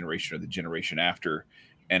next generation or the generation after,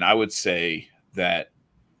 and I would say that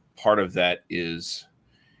part of that is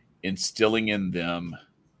instilling in them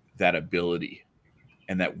that ability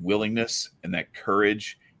and that willingness and that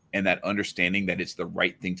courage and that understanding that it's the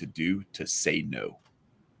right thing to do to say no.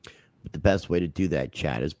 But the best way to do that,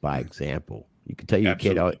 Chad, is by example. You can tell your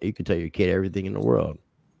Absolutely. kid. You can tell your kid everything in the world.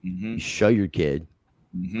 Mm-hmm. You show your kid,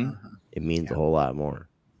 Mm-hmm. it means a whole lot more.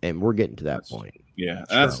 And we're getting to that point. Yeah,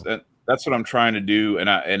 So- and that's what I'm trying to do, and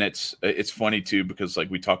it's funny too, because like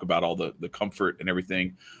we talk about all the comfort and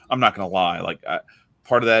everything. I'm not gonna lie, like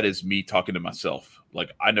part of that is me talking to myself.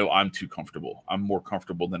 Like I know I'm too comfortable. I'm more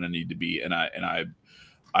comfortable than I need to be, and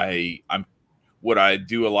I'm what I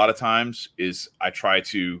do a lot of times is I try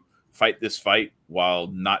to fight this fight while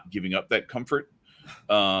not giving up that comfort,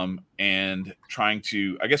 and trying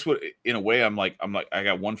to, I guess, what in a way I'm like I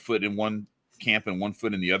got one foot in one camp and one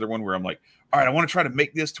foot in the other one, where I'm like, all right, I want to try to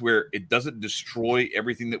make this to where it doesn't destroy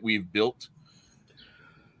everything that we've built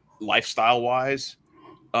lifestyle wise,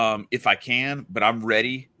 if I can, but I'm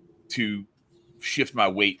ready to shift my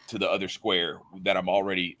weight to the other square that I've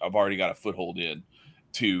already got a foothold in,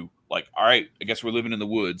 to like, all right, I guess we're living in the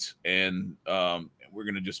woods, and we're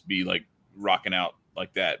gonna just be like rocking out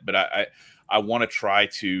like that. But I want to try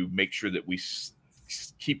to make sure that we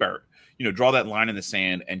keep our, draw that line in the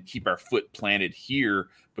sand and keep our foot planted here,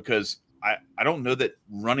 because I don't know that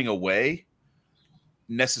running away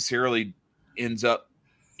necessarily ends up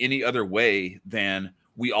any other way than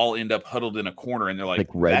we all end up huddled in a corner and they're like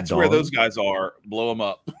Red that's Dawn. where those guys are, blow them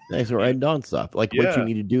up. That's what Red Dawn stuff. Like Yeah. what you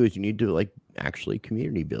need to do is you need to like actually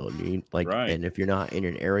community build. You need, like, Right. and if you're not in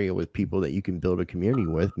an area with people that you can build a community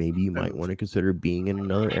with, maybe you might want to consider being in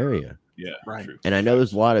another area. Yeah, Right. true. And I know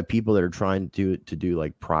there's a lot of people that are trying to do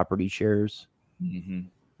like property shares Mm-hmm.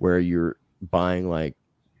 where you're buying like,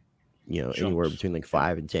 anywhere Chunks. between like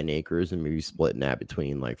 5 and 10 acres and maybe splitting that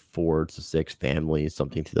between like 4 to 6 families,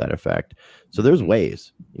 something to that effect. So there's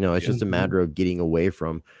ways, it's just a matter of getting away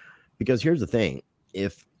from, because here's the thing.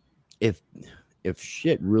 If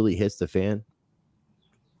shit really hits the fan,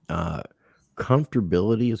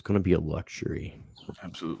 comfortability is going to be a luxury.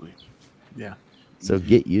 Absolutely. Yeah. So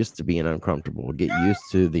get used to being uncomfortable. Get used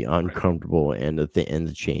to the uncomfortable and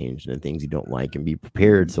the change and the things you don't like, and be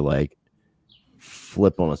prepared to like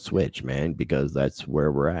flip on a switch, man, because that's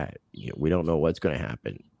where we're at. We don't know what's going to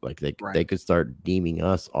happen. Like they could start deeming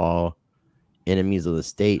us all enemies of the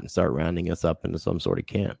state and start rounding us up into some sort of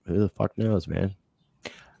camp. Who the fuck knows, man?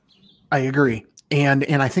 I agree. And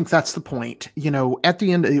I think that's the point. At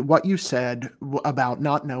the end, what you said about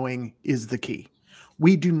not knowing is the key.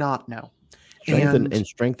 We do not know.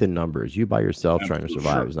 Strength in numbers. You by yourself trying to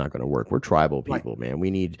survive is not going to work. We're tribal people, man.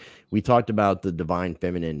 We talked about the divine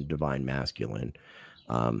feminine, divine masculine.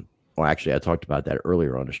 Well, actually, I talked about that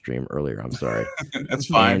earlier on the stream. I'm sorry. That's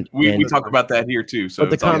fine. We talk about that here too. So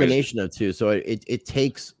but the combination of two. So it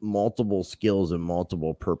takes multiple skills and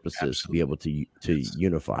multiple purposes to be able to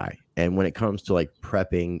unify. And when it comes to like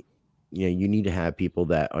prepping, you need to have people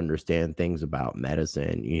that understand things about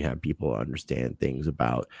medicine. You have people understand things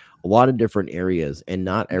about a lot of different areas, and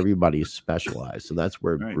not everybody is specialized. So that's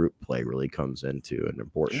where group play really comes into an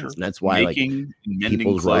importance. And that's why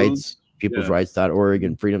people's rights.org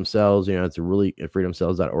and Freedom Cells, it's a really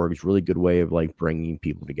freedomcells.org is a really good way of like bringing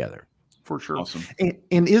people together. For sure. Awesome.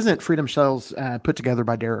 And isn't Freedom Cells put together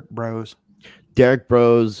by Derek Bros? Derek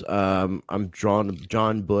Bros, I'm drawn to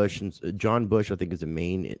John Bush, and John Bush I think is the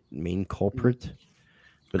main culprit,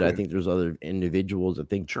 but I think there's other individuals. I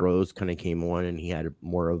think Bros kind of came on and he had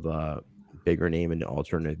more of a bigger name in the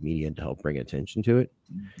alternative media to help bring attention to it.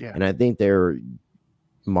 Yeah. And I think they're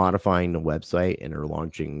modifying the website and are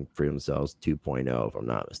launching Freedom Cells 2.0 if I'm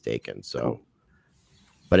not mistaken. So Cool.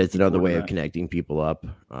 But it's another way of connecting people up.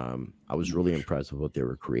 I was really impressed with what they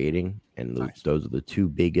were creating, and those are the two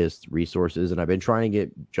biggest resources. And I've been trying to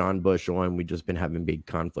get John Bush on. We've just been having big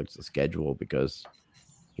conflicts of schedule because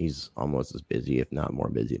he's almost as busy, if not more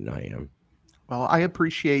busy than I am. Well, I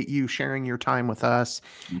appreciate you sharing your time with us.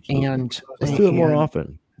 And let's do it more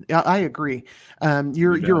often. I agree.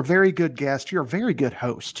 You're a very good guest. You're a very good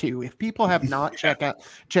host too. If people have not checked out,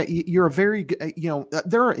 you're a very good,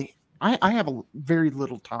 I have a very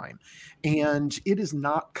little time, and it is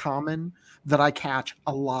not common that I catch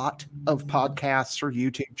a lot of podcasts or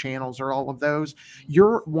YouTube channels or all of those.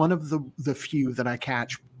 You're one of the few that I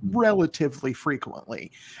catch relatively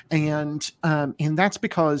frequently, and that's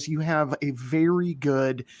because you have a very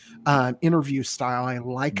good interview style. I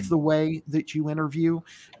like the way that you interview,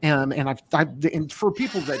 and for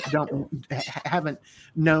people that haven't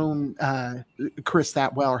known Chris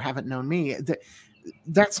that well or haven't known me,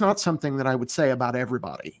 that's not something that I would say about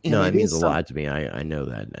everybody. And no, it means a lot to me. I know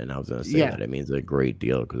that, and I was going to say that it means a great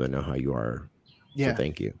deal because I know how you are. So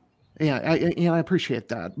thank you. Yeah, I appreciate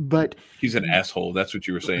that. But he's an asshole. That's what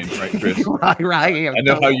you were saying, right, Chris? right. I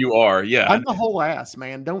know how you are. Yeah, I'm the whole ass,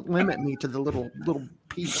 man. Don't limit me to the little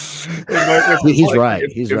piece. He's right.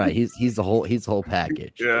 He's right. He's the whole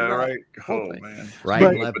package. Yeah, right. Oh man,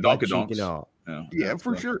 right. Left, cheek and all. Yeah,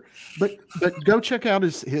 for sure. But go check out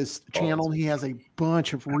his channel. He has a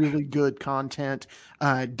bunch of really good content.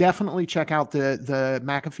 Definitely check out the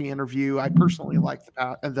McAfee interview. I personally like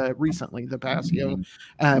the Passio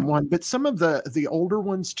one, but some of the older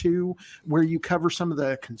ones too, where you cover some of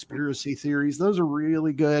the conspiracy theories. Those are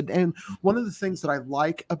really good. And one of the things that I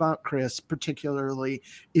like about Chris particularly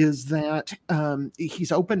is that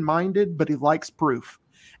he's open-minded, but he likes proof.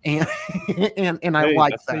 And I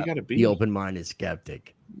like that. The open-minded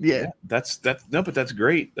skeptic. Yeah. That's but that's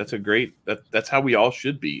great. That's how we all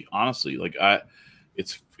should be, honestly. Like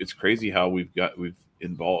it's crazy how we've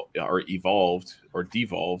evolved or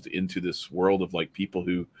devolved into this world of like people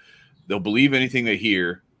who they'll believe anything they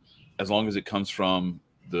hear as long as it comes from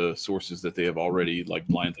the sources that they have already like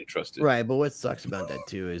blindly trusted. Right. But what sucks about that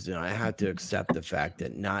too is I have to accept the fact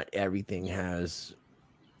that not everything has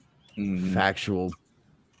factual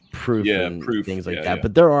proof and proof, things like yeah, that. yeah.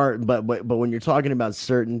 But there are, but when you're talking about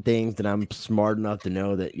certain things that I'm smart enough to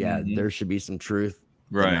know that Mhm. there should be some truth.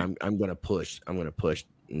 Right. then I'm gonna push. I'm gonna push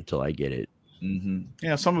until I get it.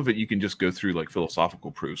 Yeah, some of it you can just go through like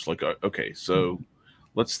philosophical proofs. Like, okay, so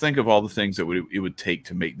let's think of all the things that it would take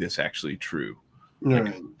to make this actually true.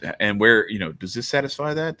 Like, and where, does this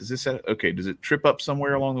satisfy that? Does it trip up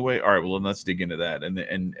somewhere along the way? All right, well, then let's dig into that. And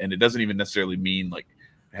it doesn't even necessarily mean like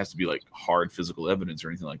it has to be like hard physical evidence or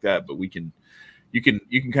anything like that. But you can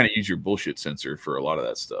kind of use your bullshit sensor for a lot of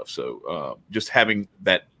that stuff. So just having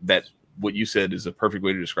that what you said is a perfect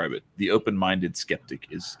way to describe it. The open-minded skeptic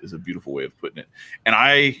is a beautiful way of putting it. And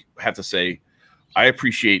I have to say, I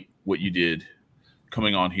appreciate what you did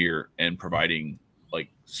coming on here and providing like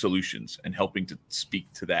solutions and helping to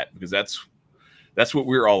speak to that, because that's what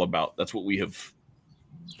we're all about. That's what we have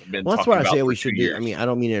been. Well, that's talking what I about say for we 2 should do. years. I mean, I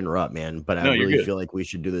don't mean to interrupt, man, but No, I you're really good. feel like we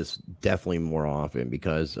should do this definitely more often,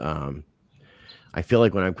 because I feel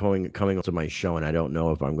like when I'm coming to my show and I don't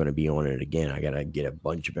know if I'm going to be on it again, I got to get a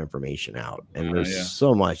bunch of information out. And there's Yeah.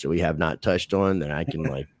 so much that we have not touched on that I can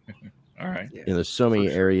like, All right. there's so many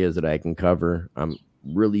areas that I can cover. I'm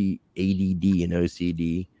really ADD and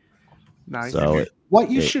OCD. Nice. So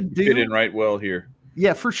What you should do, Fit in right well here.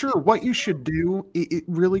 yeah, for sure. What you should do,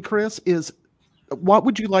 really, Chris, is what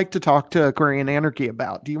would you like to talk to Aquarian Anarchy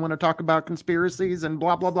about? Do you want to talk about conspiracies and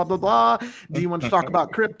blah, blah, blah, blah, blah? Do you want to talk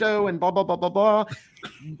about crypto and blah, blah, blah, blah, blah?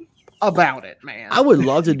 About it, man. I would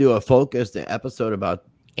love to do a focused episode about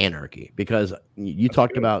anarchy, because you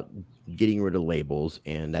talked about getting rid of labels,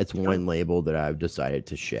 and that's one label that I've decided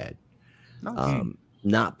to shed. Nice.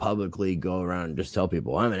 Not publicly go around and just tell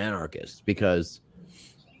people I'm an anarchist, because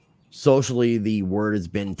socially the word has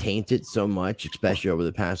been tainted so much, especially over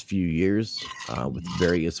the past few years, with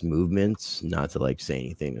various movements. Not to like say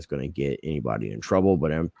anything that's going to get anybody in trouble,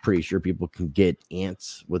 but I'm pretty sure people can get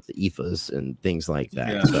ants with the EFAs and things like that.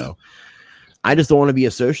 Yeah. So I just don't want to be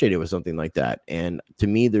associated with something like that. And to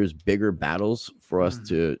me, there's bigger battles for us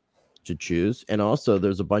to choose. And also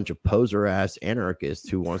there's a bunch of poser ass anarchists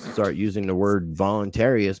who wants to start using the word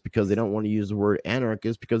voluntarist because they don't want to use the word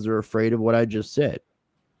anarchist because they're afraid of what I just said.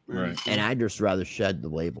 Right. And I'd just rather shed the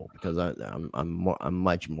label, because I'm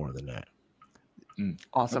much more than that.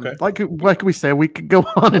 Awesome. Okay. Like we said, we could go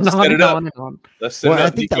on and Let's on set and it up. on and on. Let's set it I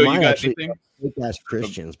up. think Nico, that you might got actually anything? fake ass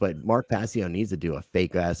Christians, but Mark Passio needs to do a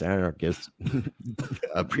fake ass anarchist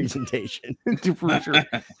presentation. For sure.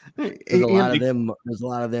 There's a lot of them. There's a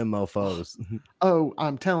lot of them mofos. Oh,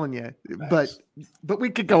 I'm telling you, but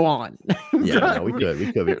we could go on. Yeah, no, we could.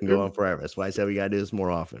 We can go on forever. That's why I said we gotta do this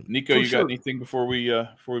more often. Nico, For you sure. got anything before we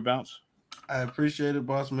bounce? I appreciate it,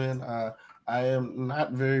 boss man. I am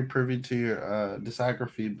not very privy to your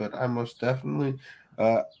discography, but I most definitely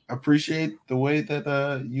appreciate the way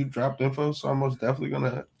that you dropped info. So I'm most definitely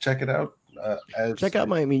gonna check it out. Check out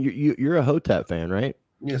my. I mean, you're a Hotep fan, right?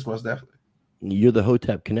 Yes, most definitely. You're the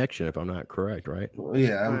Hotep connection, if I'm not correct, right? Well,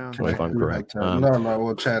 yeah, Well, if I'm correct.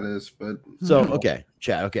 No, Chad is, but So okay,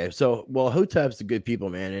 chat. Okay, so Hotep's the good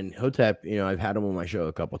people, man, and Hotep, I've had him on my show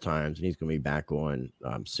a couple times, and he's gonna be back on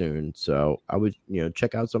soon. So I would,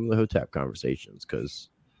 check out some of the Hotep conversations, because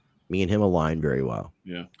me and him align very well.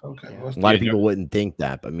 Yeah. okay. A lot of people wouldn't think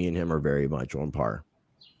that, but me and him are very much on par.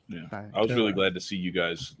 Yeah. Right. I was really glad to see you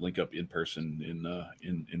guys link up in person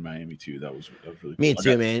in Miami too. That was really cool. Me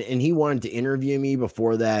too, man. And he wanted to interview me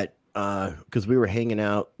before that, because we were hanging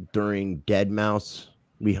out during Dead Mouse.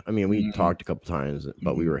 We talked a couple times,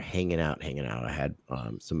 but we were hanging out. I had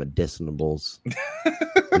some medicinables,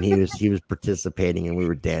 and he was participating, and we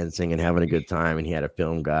were dancing and having a good time. And he had a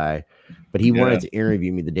film guy, but he wanted to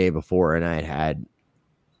interview me the day before, and I had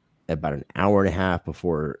about an hour and a half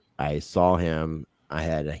before I saw him. I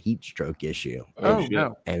had a heat stroke issue. Oh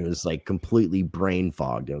no. And it was like completely brain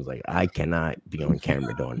fogged. I was like, I cannot be on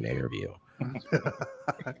camera doing an interview.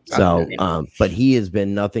 So, but he has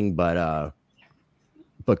been nothing but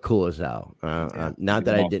cool as hell. Not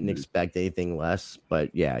that I didn't expect anything less, but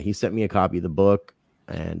yeah, he sent me a copy of the book,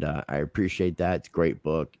 and I appreciate that. It's a great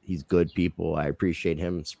book. He's good people. I appreciate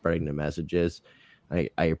him spreading the messages. I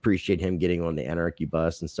appreciate him getting on the anarchy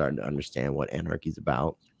bus and starting to understand what anarchy is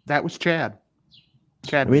about. That was Chad.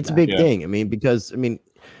 I mean, it's a big thing. I mean, because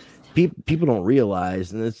people don't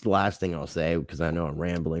realize, and this is the last thing I'll say because I know I'm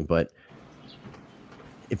rambling, but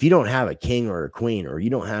if you don't have a king or a queen, or you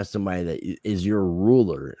don't have somebody that is your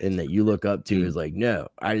ruler and that you look up to is like, no,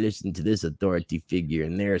 I listen to this authority figure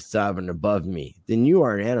and they're sovereign above me, then you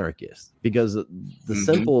are an anarchist. Because the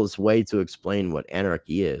simplest way to explain what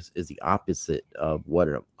anarchy is the opposite of what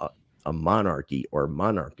a monarchy or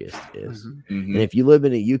monarchist is. And if you live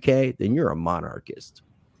in the UK, then you're a monarchist.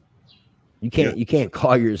 You can't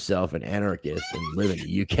call yourself an anarchist and live in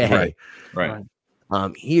the UK. Right.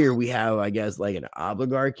 Here we have, I guess, like an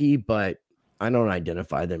oligarchy, but I don't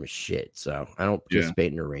identify them as shit. So I don't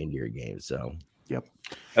participate in a reindeer game. So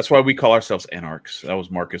That's why we call ourselves anarchs. That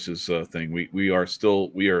was Marcus's thing. We are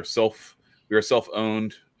self-owned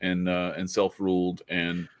and self-ruled,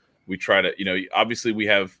 and we try to, obviously we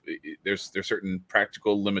have there's certain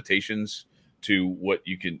practical limitations to what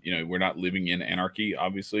you can, we're not living in anarchy,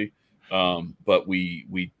 obviously, but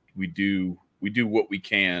we do what we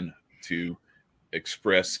can to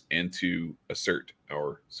express and to assert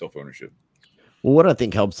our self-ownership. Well, what I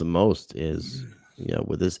think helps the most is,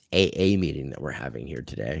 with this AA meeting that we're having here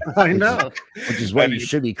today. I know. Which is what you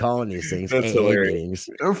should be calling these things, AA meetings.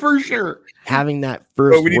 For sure. Having that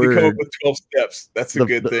first we need word, to come up with 12 steps. That's a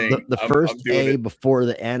good thing. The first A before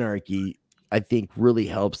the anarchy, I think, really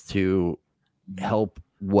helps to help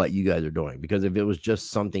what you guys are doing. Because if it was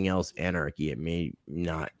just something else, anarchy, it may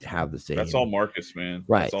not have the same. That's all Marcus, man.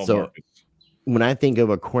 Right. That's all So Marcus. When I think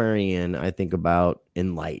of Aquarian, I think about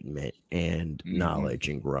enlightenment and knowledge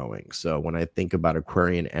and growing. So when I think about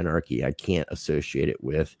Aquarian anarchy, I can't associate it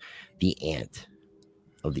with the ant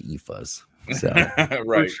of the EFAs. So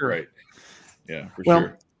right. Yeah, for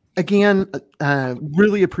sure. Again,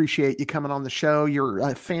 really appreciate you coming on the show. You're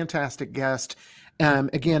a fantastic guest.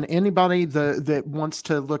 Again, anybody that wants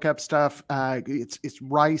to look up stuff, it's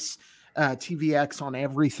Rice TVX on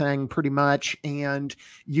everything pretty much, and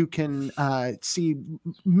you can see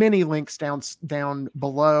many links down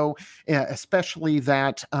below, especially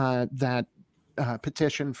that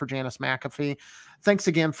petition for Janice McAfee. Thanks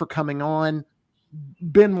again for coming on.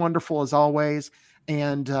 Been wonderful as always.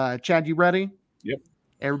 And Chad, you ready? Yep.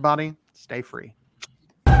 Everybody, stay free.